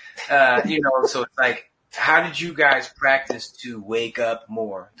 So it's like, how did you guys practice to wake up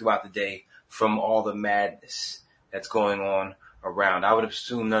more throughout the day from all the madness that's going on around? I would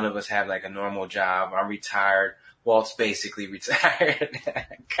assume none of us have like a normal job. I'm retired. Walt's basically retired,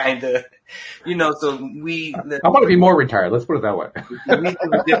 kind of, so we. I want to be more retired. Let's put it that way. We live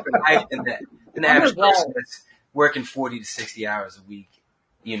a different life than that. An average person that's working 40 to 60 hours a week.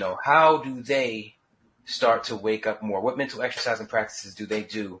 How do they start to wake up more? What mental exercise and practices do they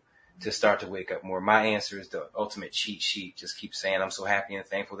do to start to wake up more? My answer is the ultimate cheat sheet. Just keep saying, I'm so happy and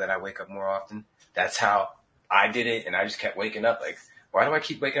thankful that I wake up more often. That's how I did it. And I just kept waking up like, why do I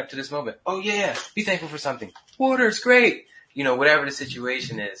keep waking up to this moment? Oh yeah, be thankful for something. Water is great. Whatever the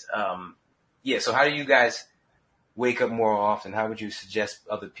situation is. So how do you guys wake up more often? How would you suggest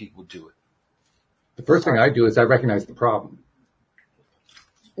other people do it? The first thing I do is I recognize the problem.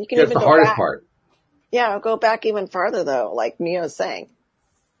 You can That's even the go hardest back. part. Yeah, I'll go back even farther though. Like Neo's saying,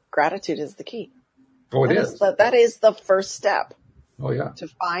 gratitude is the key. Oh, it is. That is the first step. Oh, yeah. To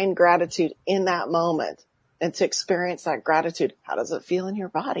find gratitude in that moment and to experience that gratitude. How does it feel in your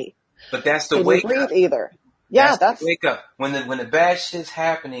body? But that's the Can wake you breathe up. either? Yeah, that's the wake up. When the bad shit's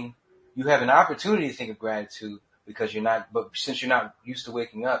happening, you have an opportunity to think of gratitude because but since you're not used to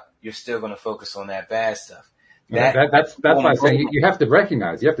waking up, you're still going to focus on that bad stuff. That's why I'm saying you have to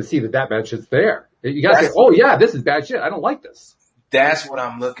recognize, you have to see that bad shit's there. You got to say, oh yeah, this is bad shit. I don't like this. That's what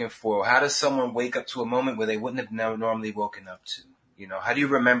I'm looking for. How does someone wake up to a moment where they wouldn't have normally woken up to? How do you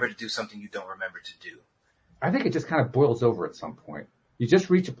remember to do something you don't remember to do? I think it just kind of boils over at some point. You just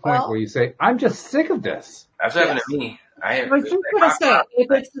reach a point where you say, I'm just sick of this. That's happened to me. If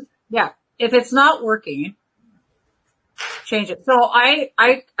it's not working, change it. So I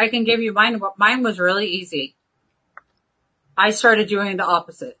can give you mine. Mine was really easy. I started doing the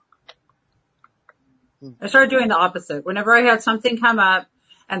opposite. Whenever I had something come up,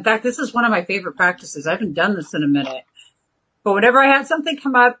 in fact, this is one of my favorite practices. I haven't done this in a minute. But whenever I had something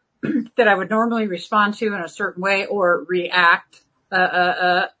come up that I would normally respond to in a certain way or react,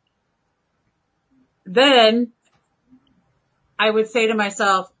 then I would say to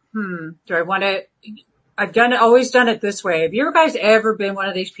myself, do I want to, always done it this way. Have you guys ever been one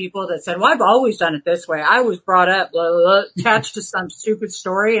of these people that said, well, I've always done it this way. I was brought up, blah, blah, blah, attached to some stupid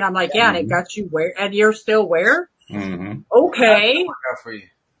story. And I'm like, yeah, and it got you where, and you're still where? Mm-hmm. Okay. Out for you.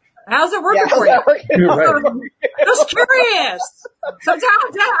 How's it working for you? Just curious. Sometimes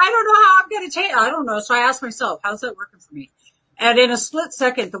I don't know how I'm going to take. I don't know. So I asked myself, how's that working for me? And in a split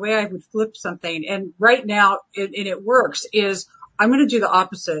second, the way I would flip something, and right now, and it works, is I'm going to do the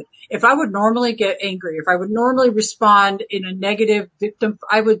opposite. If I would normally get angry, if I would normally respond in a negative victim,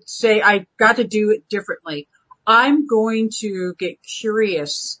 I would say I got to do it differently. I'm going to get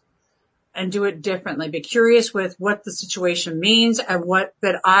curious and do it differently. Be curious with what the situation means and what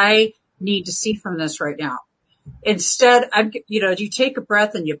that I need to see from this right now. Instead, you take a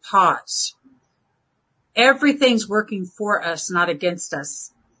breath and you pause. Everything's working for us, not against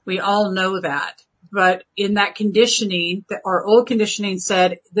us. We all know that. But in that conditioning, our old conditioning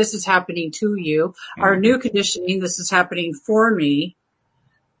said, this is happening to you. Our new conditioning, this is happening for me.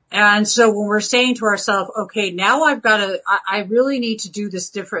 And so when we're saying to ourselves, okay, now I really need to do this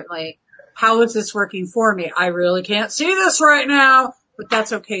differently. How is this working for me? I really can't see this right now, but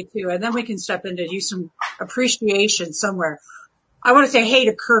that's okay too. And then we can step in to do some appreciation somewhere. I want to say hey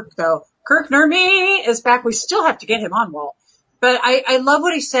to Kirk though. Kirk Nermy is back. We still have to get him on, Walt. But I love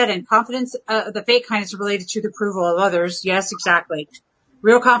what he said, and confidence, the fake kindness related to the approval of others. Yes, exactly.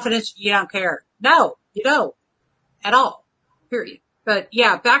 Real confidence, you don't care. No, you don't. At all. Period. But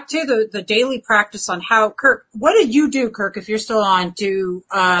yeah, back to the daily practice on how, Kirk, what did you do, Kirk, if you're still on, to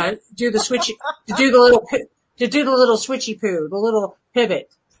do the switchy, to do the little switchy poo, the little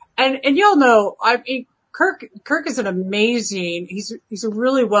pivot? And y'all know, Kirk is an amazing, he's a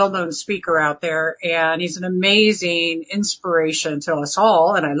really well-known speaker out there, and he's an amazing inspiration to us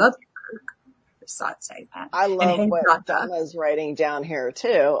all, and I love you, Kirk. Just thought saying that. I love what Donna's writing down here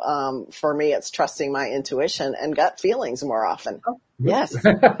too. For me, it's trusting my intuition and gut feelings more often. Oh. Yes. We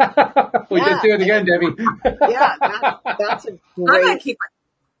just do it again, Debbie. Yeah,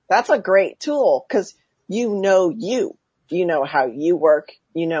 that's a great tool, because you know how you work,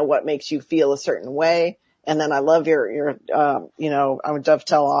 you know what makes you feel a certain way. And then I love your I would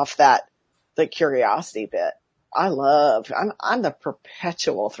dovetail off the curiosity bit. I'm the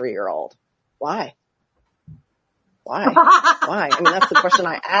perpetual 3-year-old. Why? Why? I mean, that's the question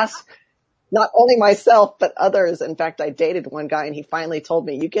I ask not only myself, but others. In fact, I dated one guy and he finally told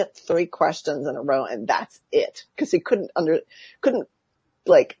me, you get 3 questions in a row and that's it. Cause he couldn't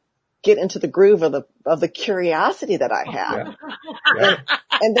like get into the groove of the curiosity that I have. Yeah.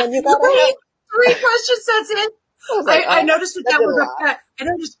 And then you gotta have 3 questions, that's it. I noticed that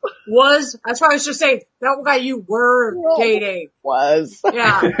was that's why I was just saying, that guy you were dating. Was.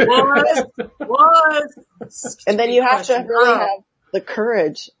 Yeah, was. And then you have to really have the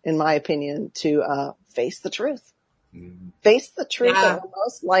courage, in my opinion, to face the truth. Face the truth that we're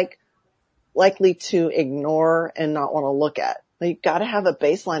most likely to ignore and not want to look at. You've got to have a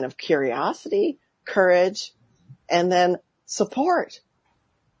baseline of curiosity, courage, and then support.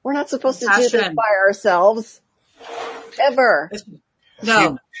 We're not supposed to do this by ourselves. Ever.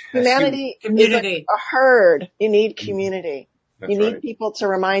 No. Humanity is a herd. You need community. You need people to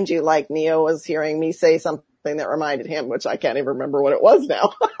remind you, like Neo was hearing me say something that reminded him, which I can't even remember what it was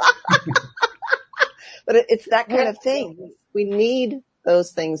now. But it's that kind of thing. We need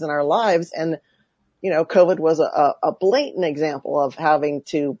those things in our lives. And, COVID was a blatant example of having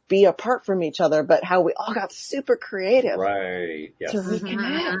to be apart from each other, but how we all got super creative. Right. Yes. To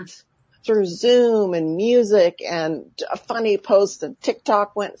reconnect through Zoom and music and a funny post, and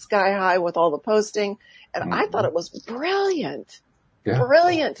TikTok went sky high with all the posting. And I thought it was brilliant. Yeah.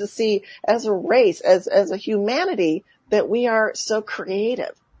 Brilliant to see as a race, as a humanity, that we are so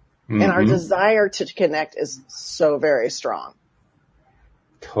creative and our desire to connect is so very strong.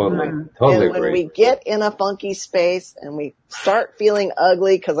 Totally and when agree. we get in a funky space and we start feeling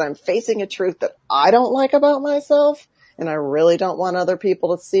ugly because I'm facing a truth that I don't like about myself and I really don't want other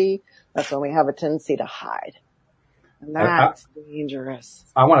people to see, that's when we have a tendency to hide. And that's dangerous.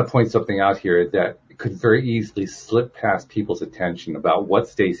 I want to point something out here that could very easily slip past people's attention about what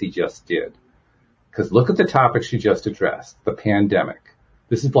Stacie just did. Because look at the topic she just addressed, the pandemic.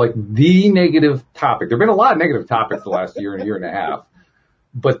 This is like the negative topic. There have been a lot of negative topics the last year and a half.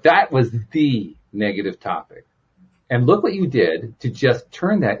 But that was the negative topic. And look what you did to just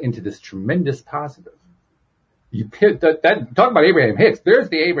turn that into this tremendous positive. You talk about Abraham Hicks. There's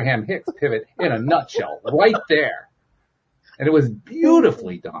the Abraham Hicks pivot in a nutshell right there. And it was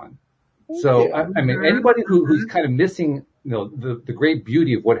beautifully done. So, I mean, anybody who's kind of missing, the great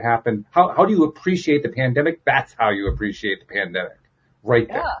beauty of what happened, how do you appreciate the pandemic? That's how you appreciate the pandemic. Right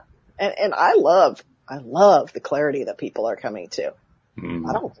there. Yeah. And I love I love the clarity that people are coming to. Mm.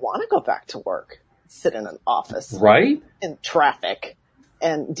 I don't want to go back to work, sit in an office, right? In traffic,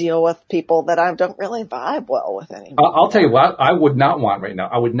 and deal with people that I don't really vibe well with anymore. I'll tell you what I would not want right now.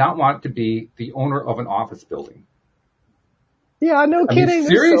 I would not want to be the owner of an office building. Yeah, no kidding.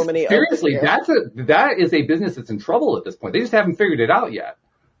 There's so many. Seriously, that is a business that's in trouble at this point. They just haven't figured it out yet.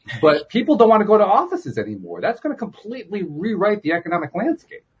 But people don't want to go to offices anymore. That's going to completely rewrite the economic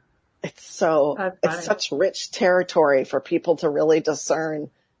landscape. It's such rich territory for people to really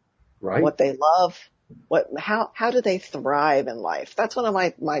discern what they love, how do they thrive in life? That's one of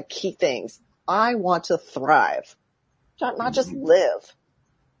my key things. I want to thrive, not just live.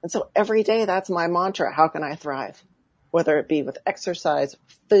 And so every day that's my mantra. How can I thrive? Whether it be with exercise,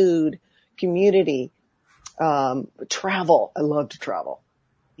 food, community, travel. I love to travel.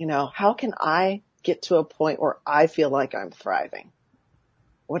 How can I get to a point where I feel like I'm thriving?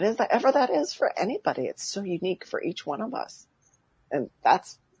 Whatever that is for anybody, it's so unique for each one of us. And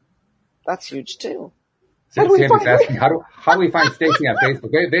that's huge too. How do we find Stacie on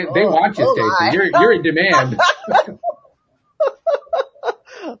Facebook? They want you, Stacie. You're in demand.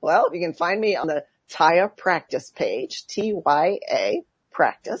 Well, you can find me on the Tya Practice page, TYA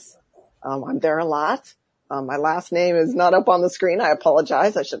Practice. I'm there a lot. My last name is not up on the screen. I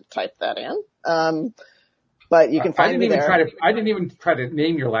apologize. I should type that in. But you can find me there. I didn't even try to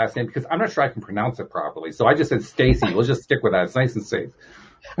name your last name because I'm not sure I can pronounce it properly. So I just said Stacie. We'll just stick with that. It's nice and safe.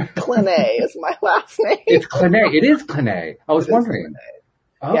 Clenet is my last name. It's Clenet. It is Clenet. I was wondering.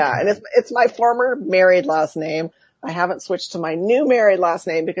 Okay. Yeah, and it's my former married last name. I haven't switched to my new married last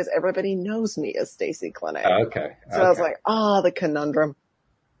name because everybody knows me as Stacie Clenet. Okay. So I was like, the conundrum.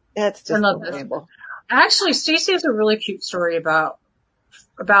 It's just unbelievable. Actually, Stacie has a really cute story about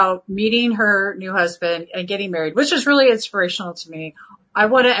meeting her new husband and getting married, which is really inspirational to me. I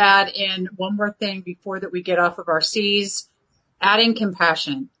want to add in one more thing before that we get off of our C's, adding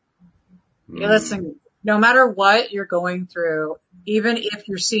compassion. Listen, no matter what you're going through, even if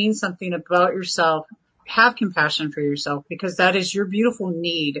you're seeing something about yourself, have compassion for yourself because that is your beautiful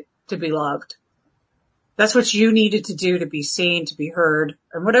need to be loved. That's what you needed to do to be seen, to be heard,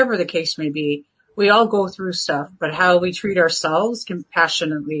 or whatever the case may be. We all go through stuff, but how we treat ourselves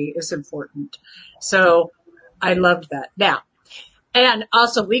compassionately is important. So I loved that. Now, and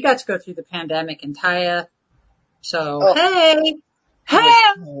also we got to go through the pandemic in Tya. So, hey,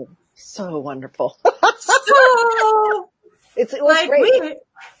 so wonderful. It was like, great.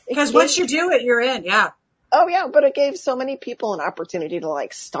 Because once you do it, you're in. Yeah. Oh yeah. But it gave so many people an opportunity to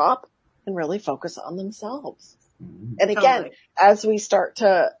stop and really focus on themselves. And again, as we start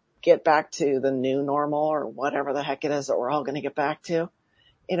to get back to the new normal or whatever the heck it is that we're all going to get back to,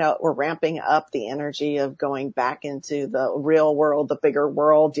 we're ramping up the energy of going back into the real world, the bigger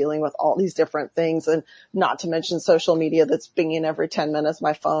world, dealing with all these different things. And not to mention social media that's pinging every 10 minutes,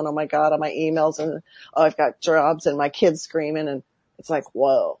 my phone, oh my God, on my emails, and I've got jobs and my kids screaming. And it's like,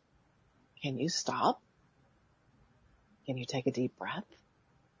 whoa, can you stop? Can you take a deep breath?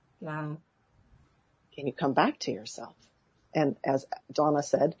 Yeah. Can you come back to yourself? And as Donna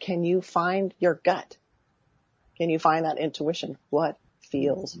said, can you find your gut? Can you find that intuition? What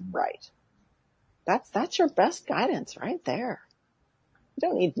feels right? That's your best guidance right there. You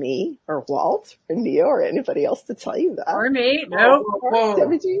don't need me or Walt or Neo or anybody else to tell you that. Or me. No.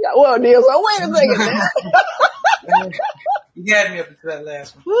 Whoa, Neo's like, wait a second. You had me up until that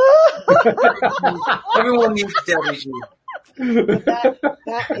last one. Everyone needs WG.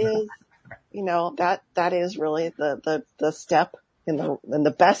 That is, that is really the step in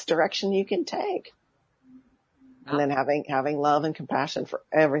the best direction you can take. And then having love and compassion for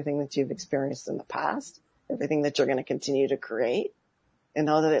everything that you've experienced in the past, everything that you're going to continue to create, and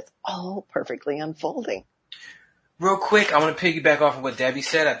know that it's all perfectly unfolding. Real quick, I want to piggyback off of what Debbie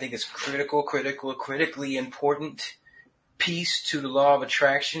said. I think it's critically important piece to the law of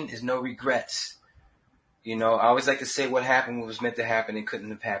attraction is no regrets. I always like to say what happened, what was meant to happen, and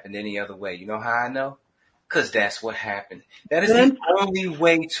couldn't have happened any other way. You know how I know? Because that's what happened. That is the only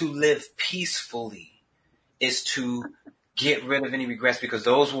way to live peacefully, is to get rid of any regrets, because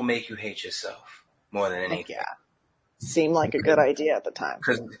those will make you hate yourself more than anything. Yeah. Seemed like a good idea at the time.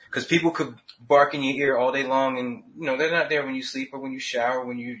 Because people could bark in your ear all day long, and, they're not there when you sleep or when you shower,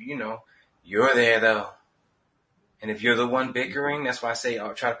 when you're there though. And if you're the one bickering, that's why I say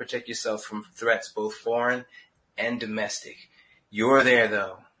try to protect yourself from threats, both foreign and domestic. You're there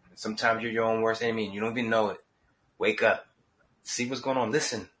though. Sometimes you're your own worst enemy and you don't even know it. Wake up. See what's going on.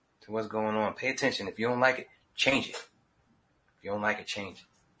 Listen to what's going on. Pay attention. If you don't like it, change it. If you don't like it, change it.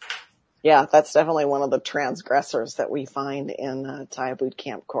 Yeah, that's definitely one of the transgressors that we find in Tya Boot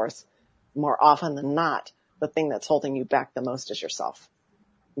Camp course. more often than not, the thing that's holding you back the most is yourself.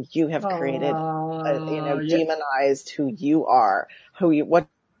 You have created, demonized who you are, what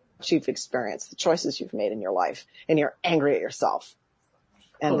you've experienced, the choices you've made in your life, and you're angry at yourself.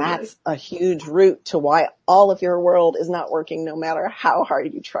 And that's a huge root to why all of your world is not working, no matter how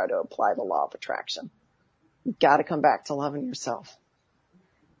hard you try to apply the law of attraction. You got to come back to loving yourself.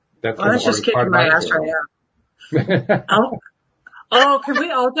 That's just kicking my ass right now. Can we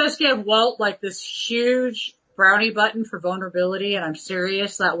all just give Walt like this huge brownie button for vulnerability? And I'm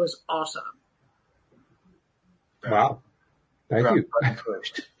serious. That was awesome. Wow. Thank you. Button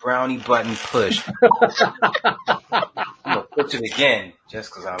pushed. Brownie button pushed. I'm going to push it again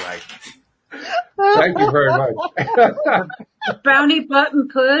just because I like it. Thank you very much. Brownie button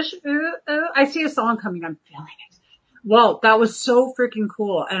push. I see a song coming. I'm feeling it. Walt, that was so freaking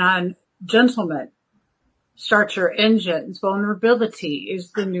cool. And on Gentlemen, start your engines. Vulnerability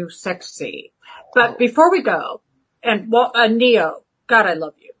is the new sexy. But before we go, and Neo, God, I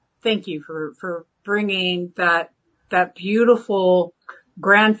love you. Thank you for bringing that beautiful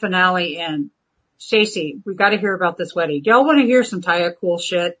grand finale in. Stacie, we got to hear about this wedding. Y'all want to hear some Taya cool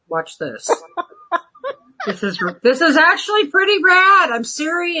shit? Watch this. This is actually pretty rad. I'm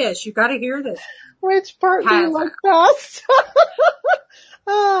serious. You got to hear this. Which part do you like best?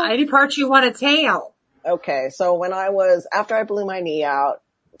 Any part you want to tell? Okay, so after I blew my knee out,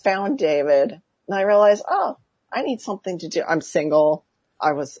 found David, and I realized, I need something to do. I'm single.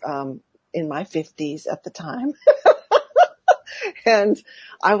 I was in my 50s at the time. And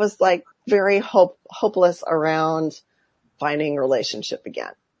I was like very hopeless around finding a relationship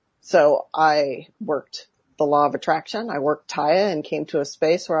again. So I worked the law of attraction. I worked Taya and came to a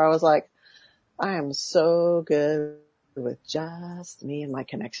space where I was like, I am so good with just me and my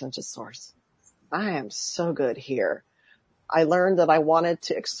connection to source. I am so good here. I learned that I wanted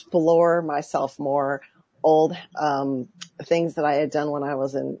to explore myself more, old things that I had done when I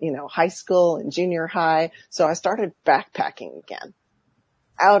was in, high school and junior high. So I started backpacking again,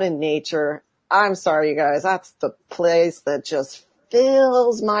 out in nature. I'm sorry, you guys. That's the place that just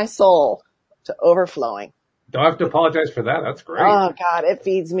fills my soul to overflowing. Don't have to apologize for that. That's great. Oh God, it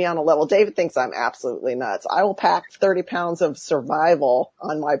feeds me on a level. David thinks I'm absolutely nuts. I will pack 30 pounds of survival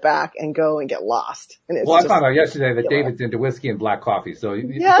on my back and go and get lost. And I found out yesterday that David's into whiskey and black coffee, so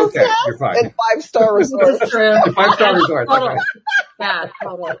yes, okay, you're fine. And 5-star resorts. 5-star resorts. Okay. Yeah,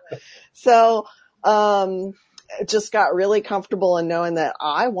 totally. So, just got really comfortable in knowing that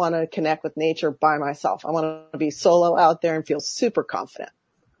I want to connect with nature by myself. I want to be solo out there and feel super confident.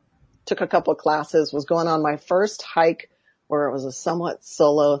 Took a couple of classes, was going on my first hike where it was a somewhat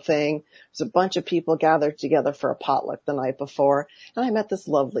solo thing. There's a bunch of people gathered together for a potluck the night before, and I met this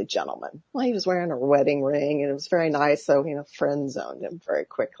lovely gentleman. Well, he was wearing a wedding ring, and it was very nice, so, friend zoned him very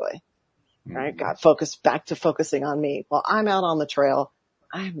quickly. Right? Got back to focusing on me. Well, I'm out on the trail.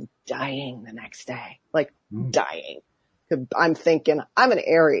 I'm dying the next day. Like, dying. I'm thinking, I'm an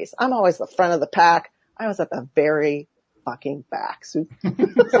Aries. I'm always the front of the pack. I was at the very fucking back. So,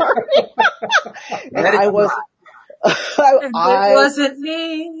 sorry. And it wasn't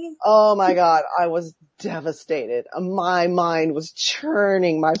me. Oh my God. I was devastated. My mind was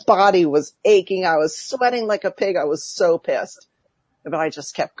churning. My body was aching. I was sweating like a pig. I was so pissed, but I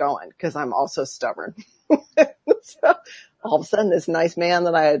just kept going because I'm also stubborn. So all of a sudden this nice man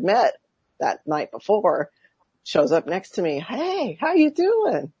that I had met that night before shows up next to me. Hey, how you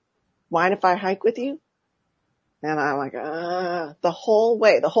doing? Mind if I hike with you? And I'm like, the whole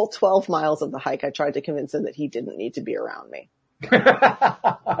 12 miles of the hike, I tried to convince him that he didn't need to be around me.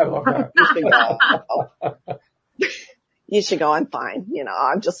 I love that. You should go. I'm fine.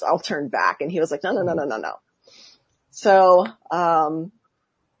 I'll turn back. And he was like, no. So,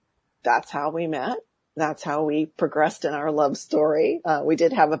 that's how we met. That's how we progressed in our love story. We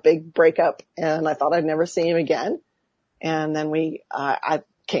did have a big breakup and I thought I'd never see him again. And then I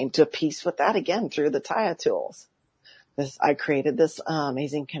came to peace with that again through the Taya tools. I created this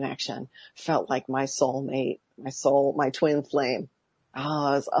amazing connection. Felt like my soulmate, my twin flame. I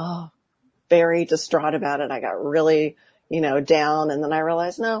was very distraught about it. I got really, down, and then I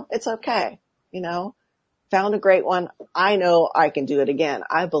realized, no, it's okay. Found a great one. I know I can do it again.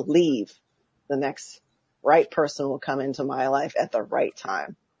 I believe the next right person will come into my life at the right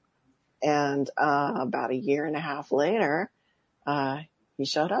time. And about a year and a half later, he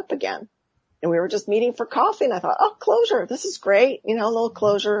showed up again. And we were just meeting for coffee, and I thought, closure. This is great. A little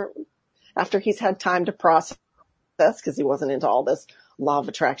closure after he's had time to process, because he wasn't into all this law of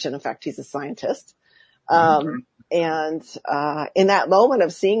attraction. In fact, he's a scientist. And in that moment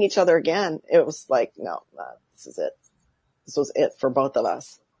of seeing each other again, it was like, no, this is it. This was it for both of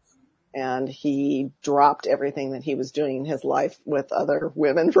us. and he dropped everything that he was doing in his life with other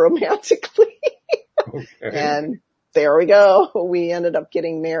women romantically. Okay. And there we go. We ended up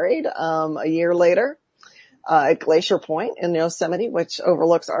getting married, a year later, at Glacier Point in Yosemite, which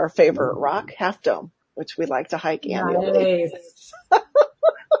overlooks our favorite rock, Half Dome, which we like to hike annually. Nice.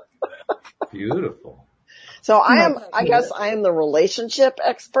 Beautiful. So I guess I am the relationship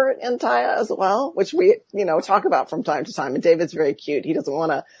expert in Taya as well, which we, talk about from time to time. And David's very cute. He doesn't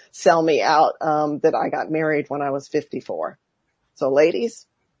want to sell me out, that I got married when I was 54. So ladies,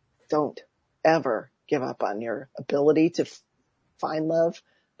 don't ever give up on your ability to find love.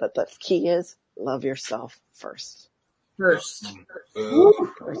 But the key is love yourself first. First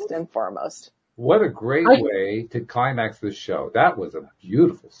And foremost. What a great way to climax this show. That was a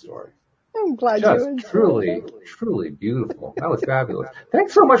beautiful story. I'm glad you Just enjoyed truly, it. truly beautiful. That was fabulous.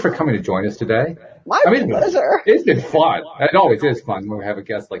 Thanks so much for coming to join us today. My pleasure. It's been fun. It always is fun when we have a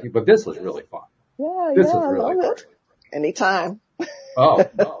guest like you, but this was really fun. This was really love great. it. Anytime. Oh,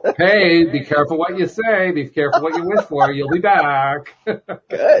 hey, be careful what you say. Be careful what you wish for. You'll be back.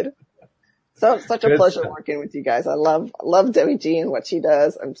 Good. So it's such a Good pleasure stuff. working with you guys. I love Debbie G and what she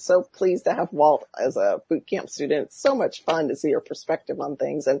does. I'm so pleased to have Walt as a boot camp student. It's so much fun to see your perspective on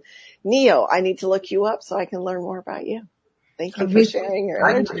things. And Neo, I need to look you up so I can learn more about you. Thank you for sharing your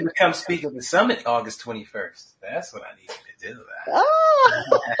I need energy. you to come speak at the summit August 21st. That's what I need you to do.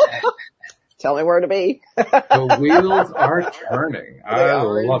 Ah! Tell me where to be. The wheels are turning. I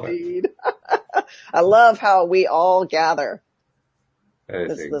love it. Indeed. I love how we all gather. That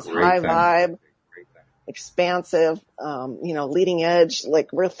is This a great high thing. vibe, expansive, leading edge.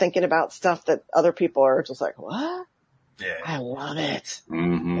 Like we're thinking about stuff that other people are just like, what? Yeah. I love it.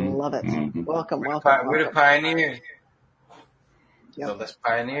 Mm-hmm. I love it. Mm-hmm. Welcome. We're the pioneers. Yep. So let's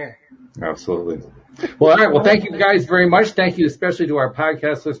pioneer. Absolutely. Well, all right. Well, thank you guys very much. Thank you especially to our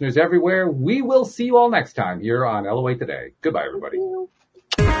podcast listeners everywhere. We will see you all next time here on LOA Today. Goodbye, everybody.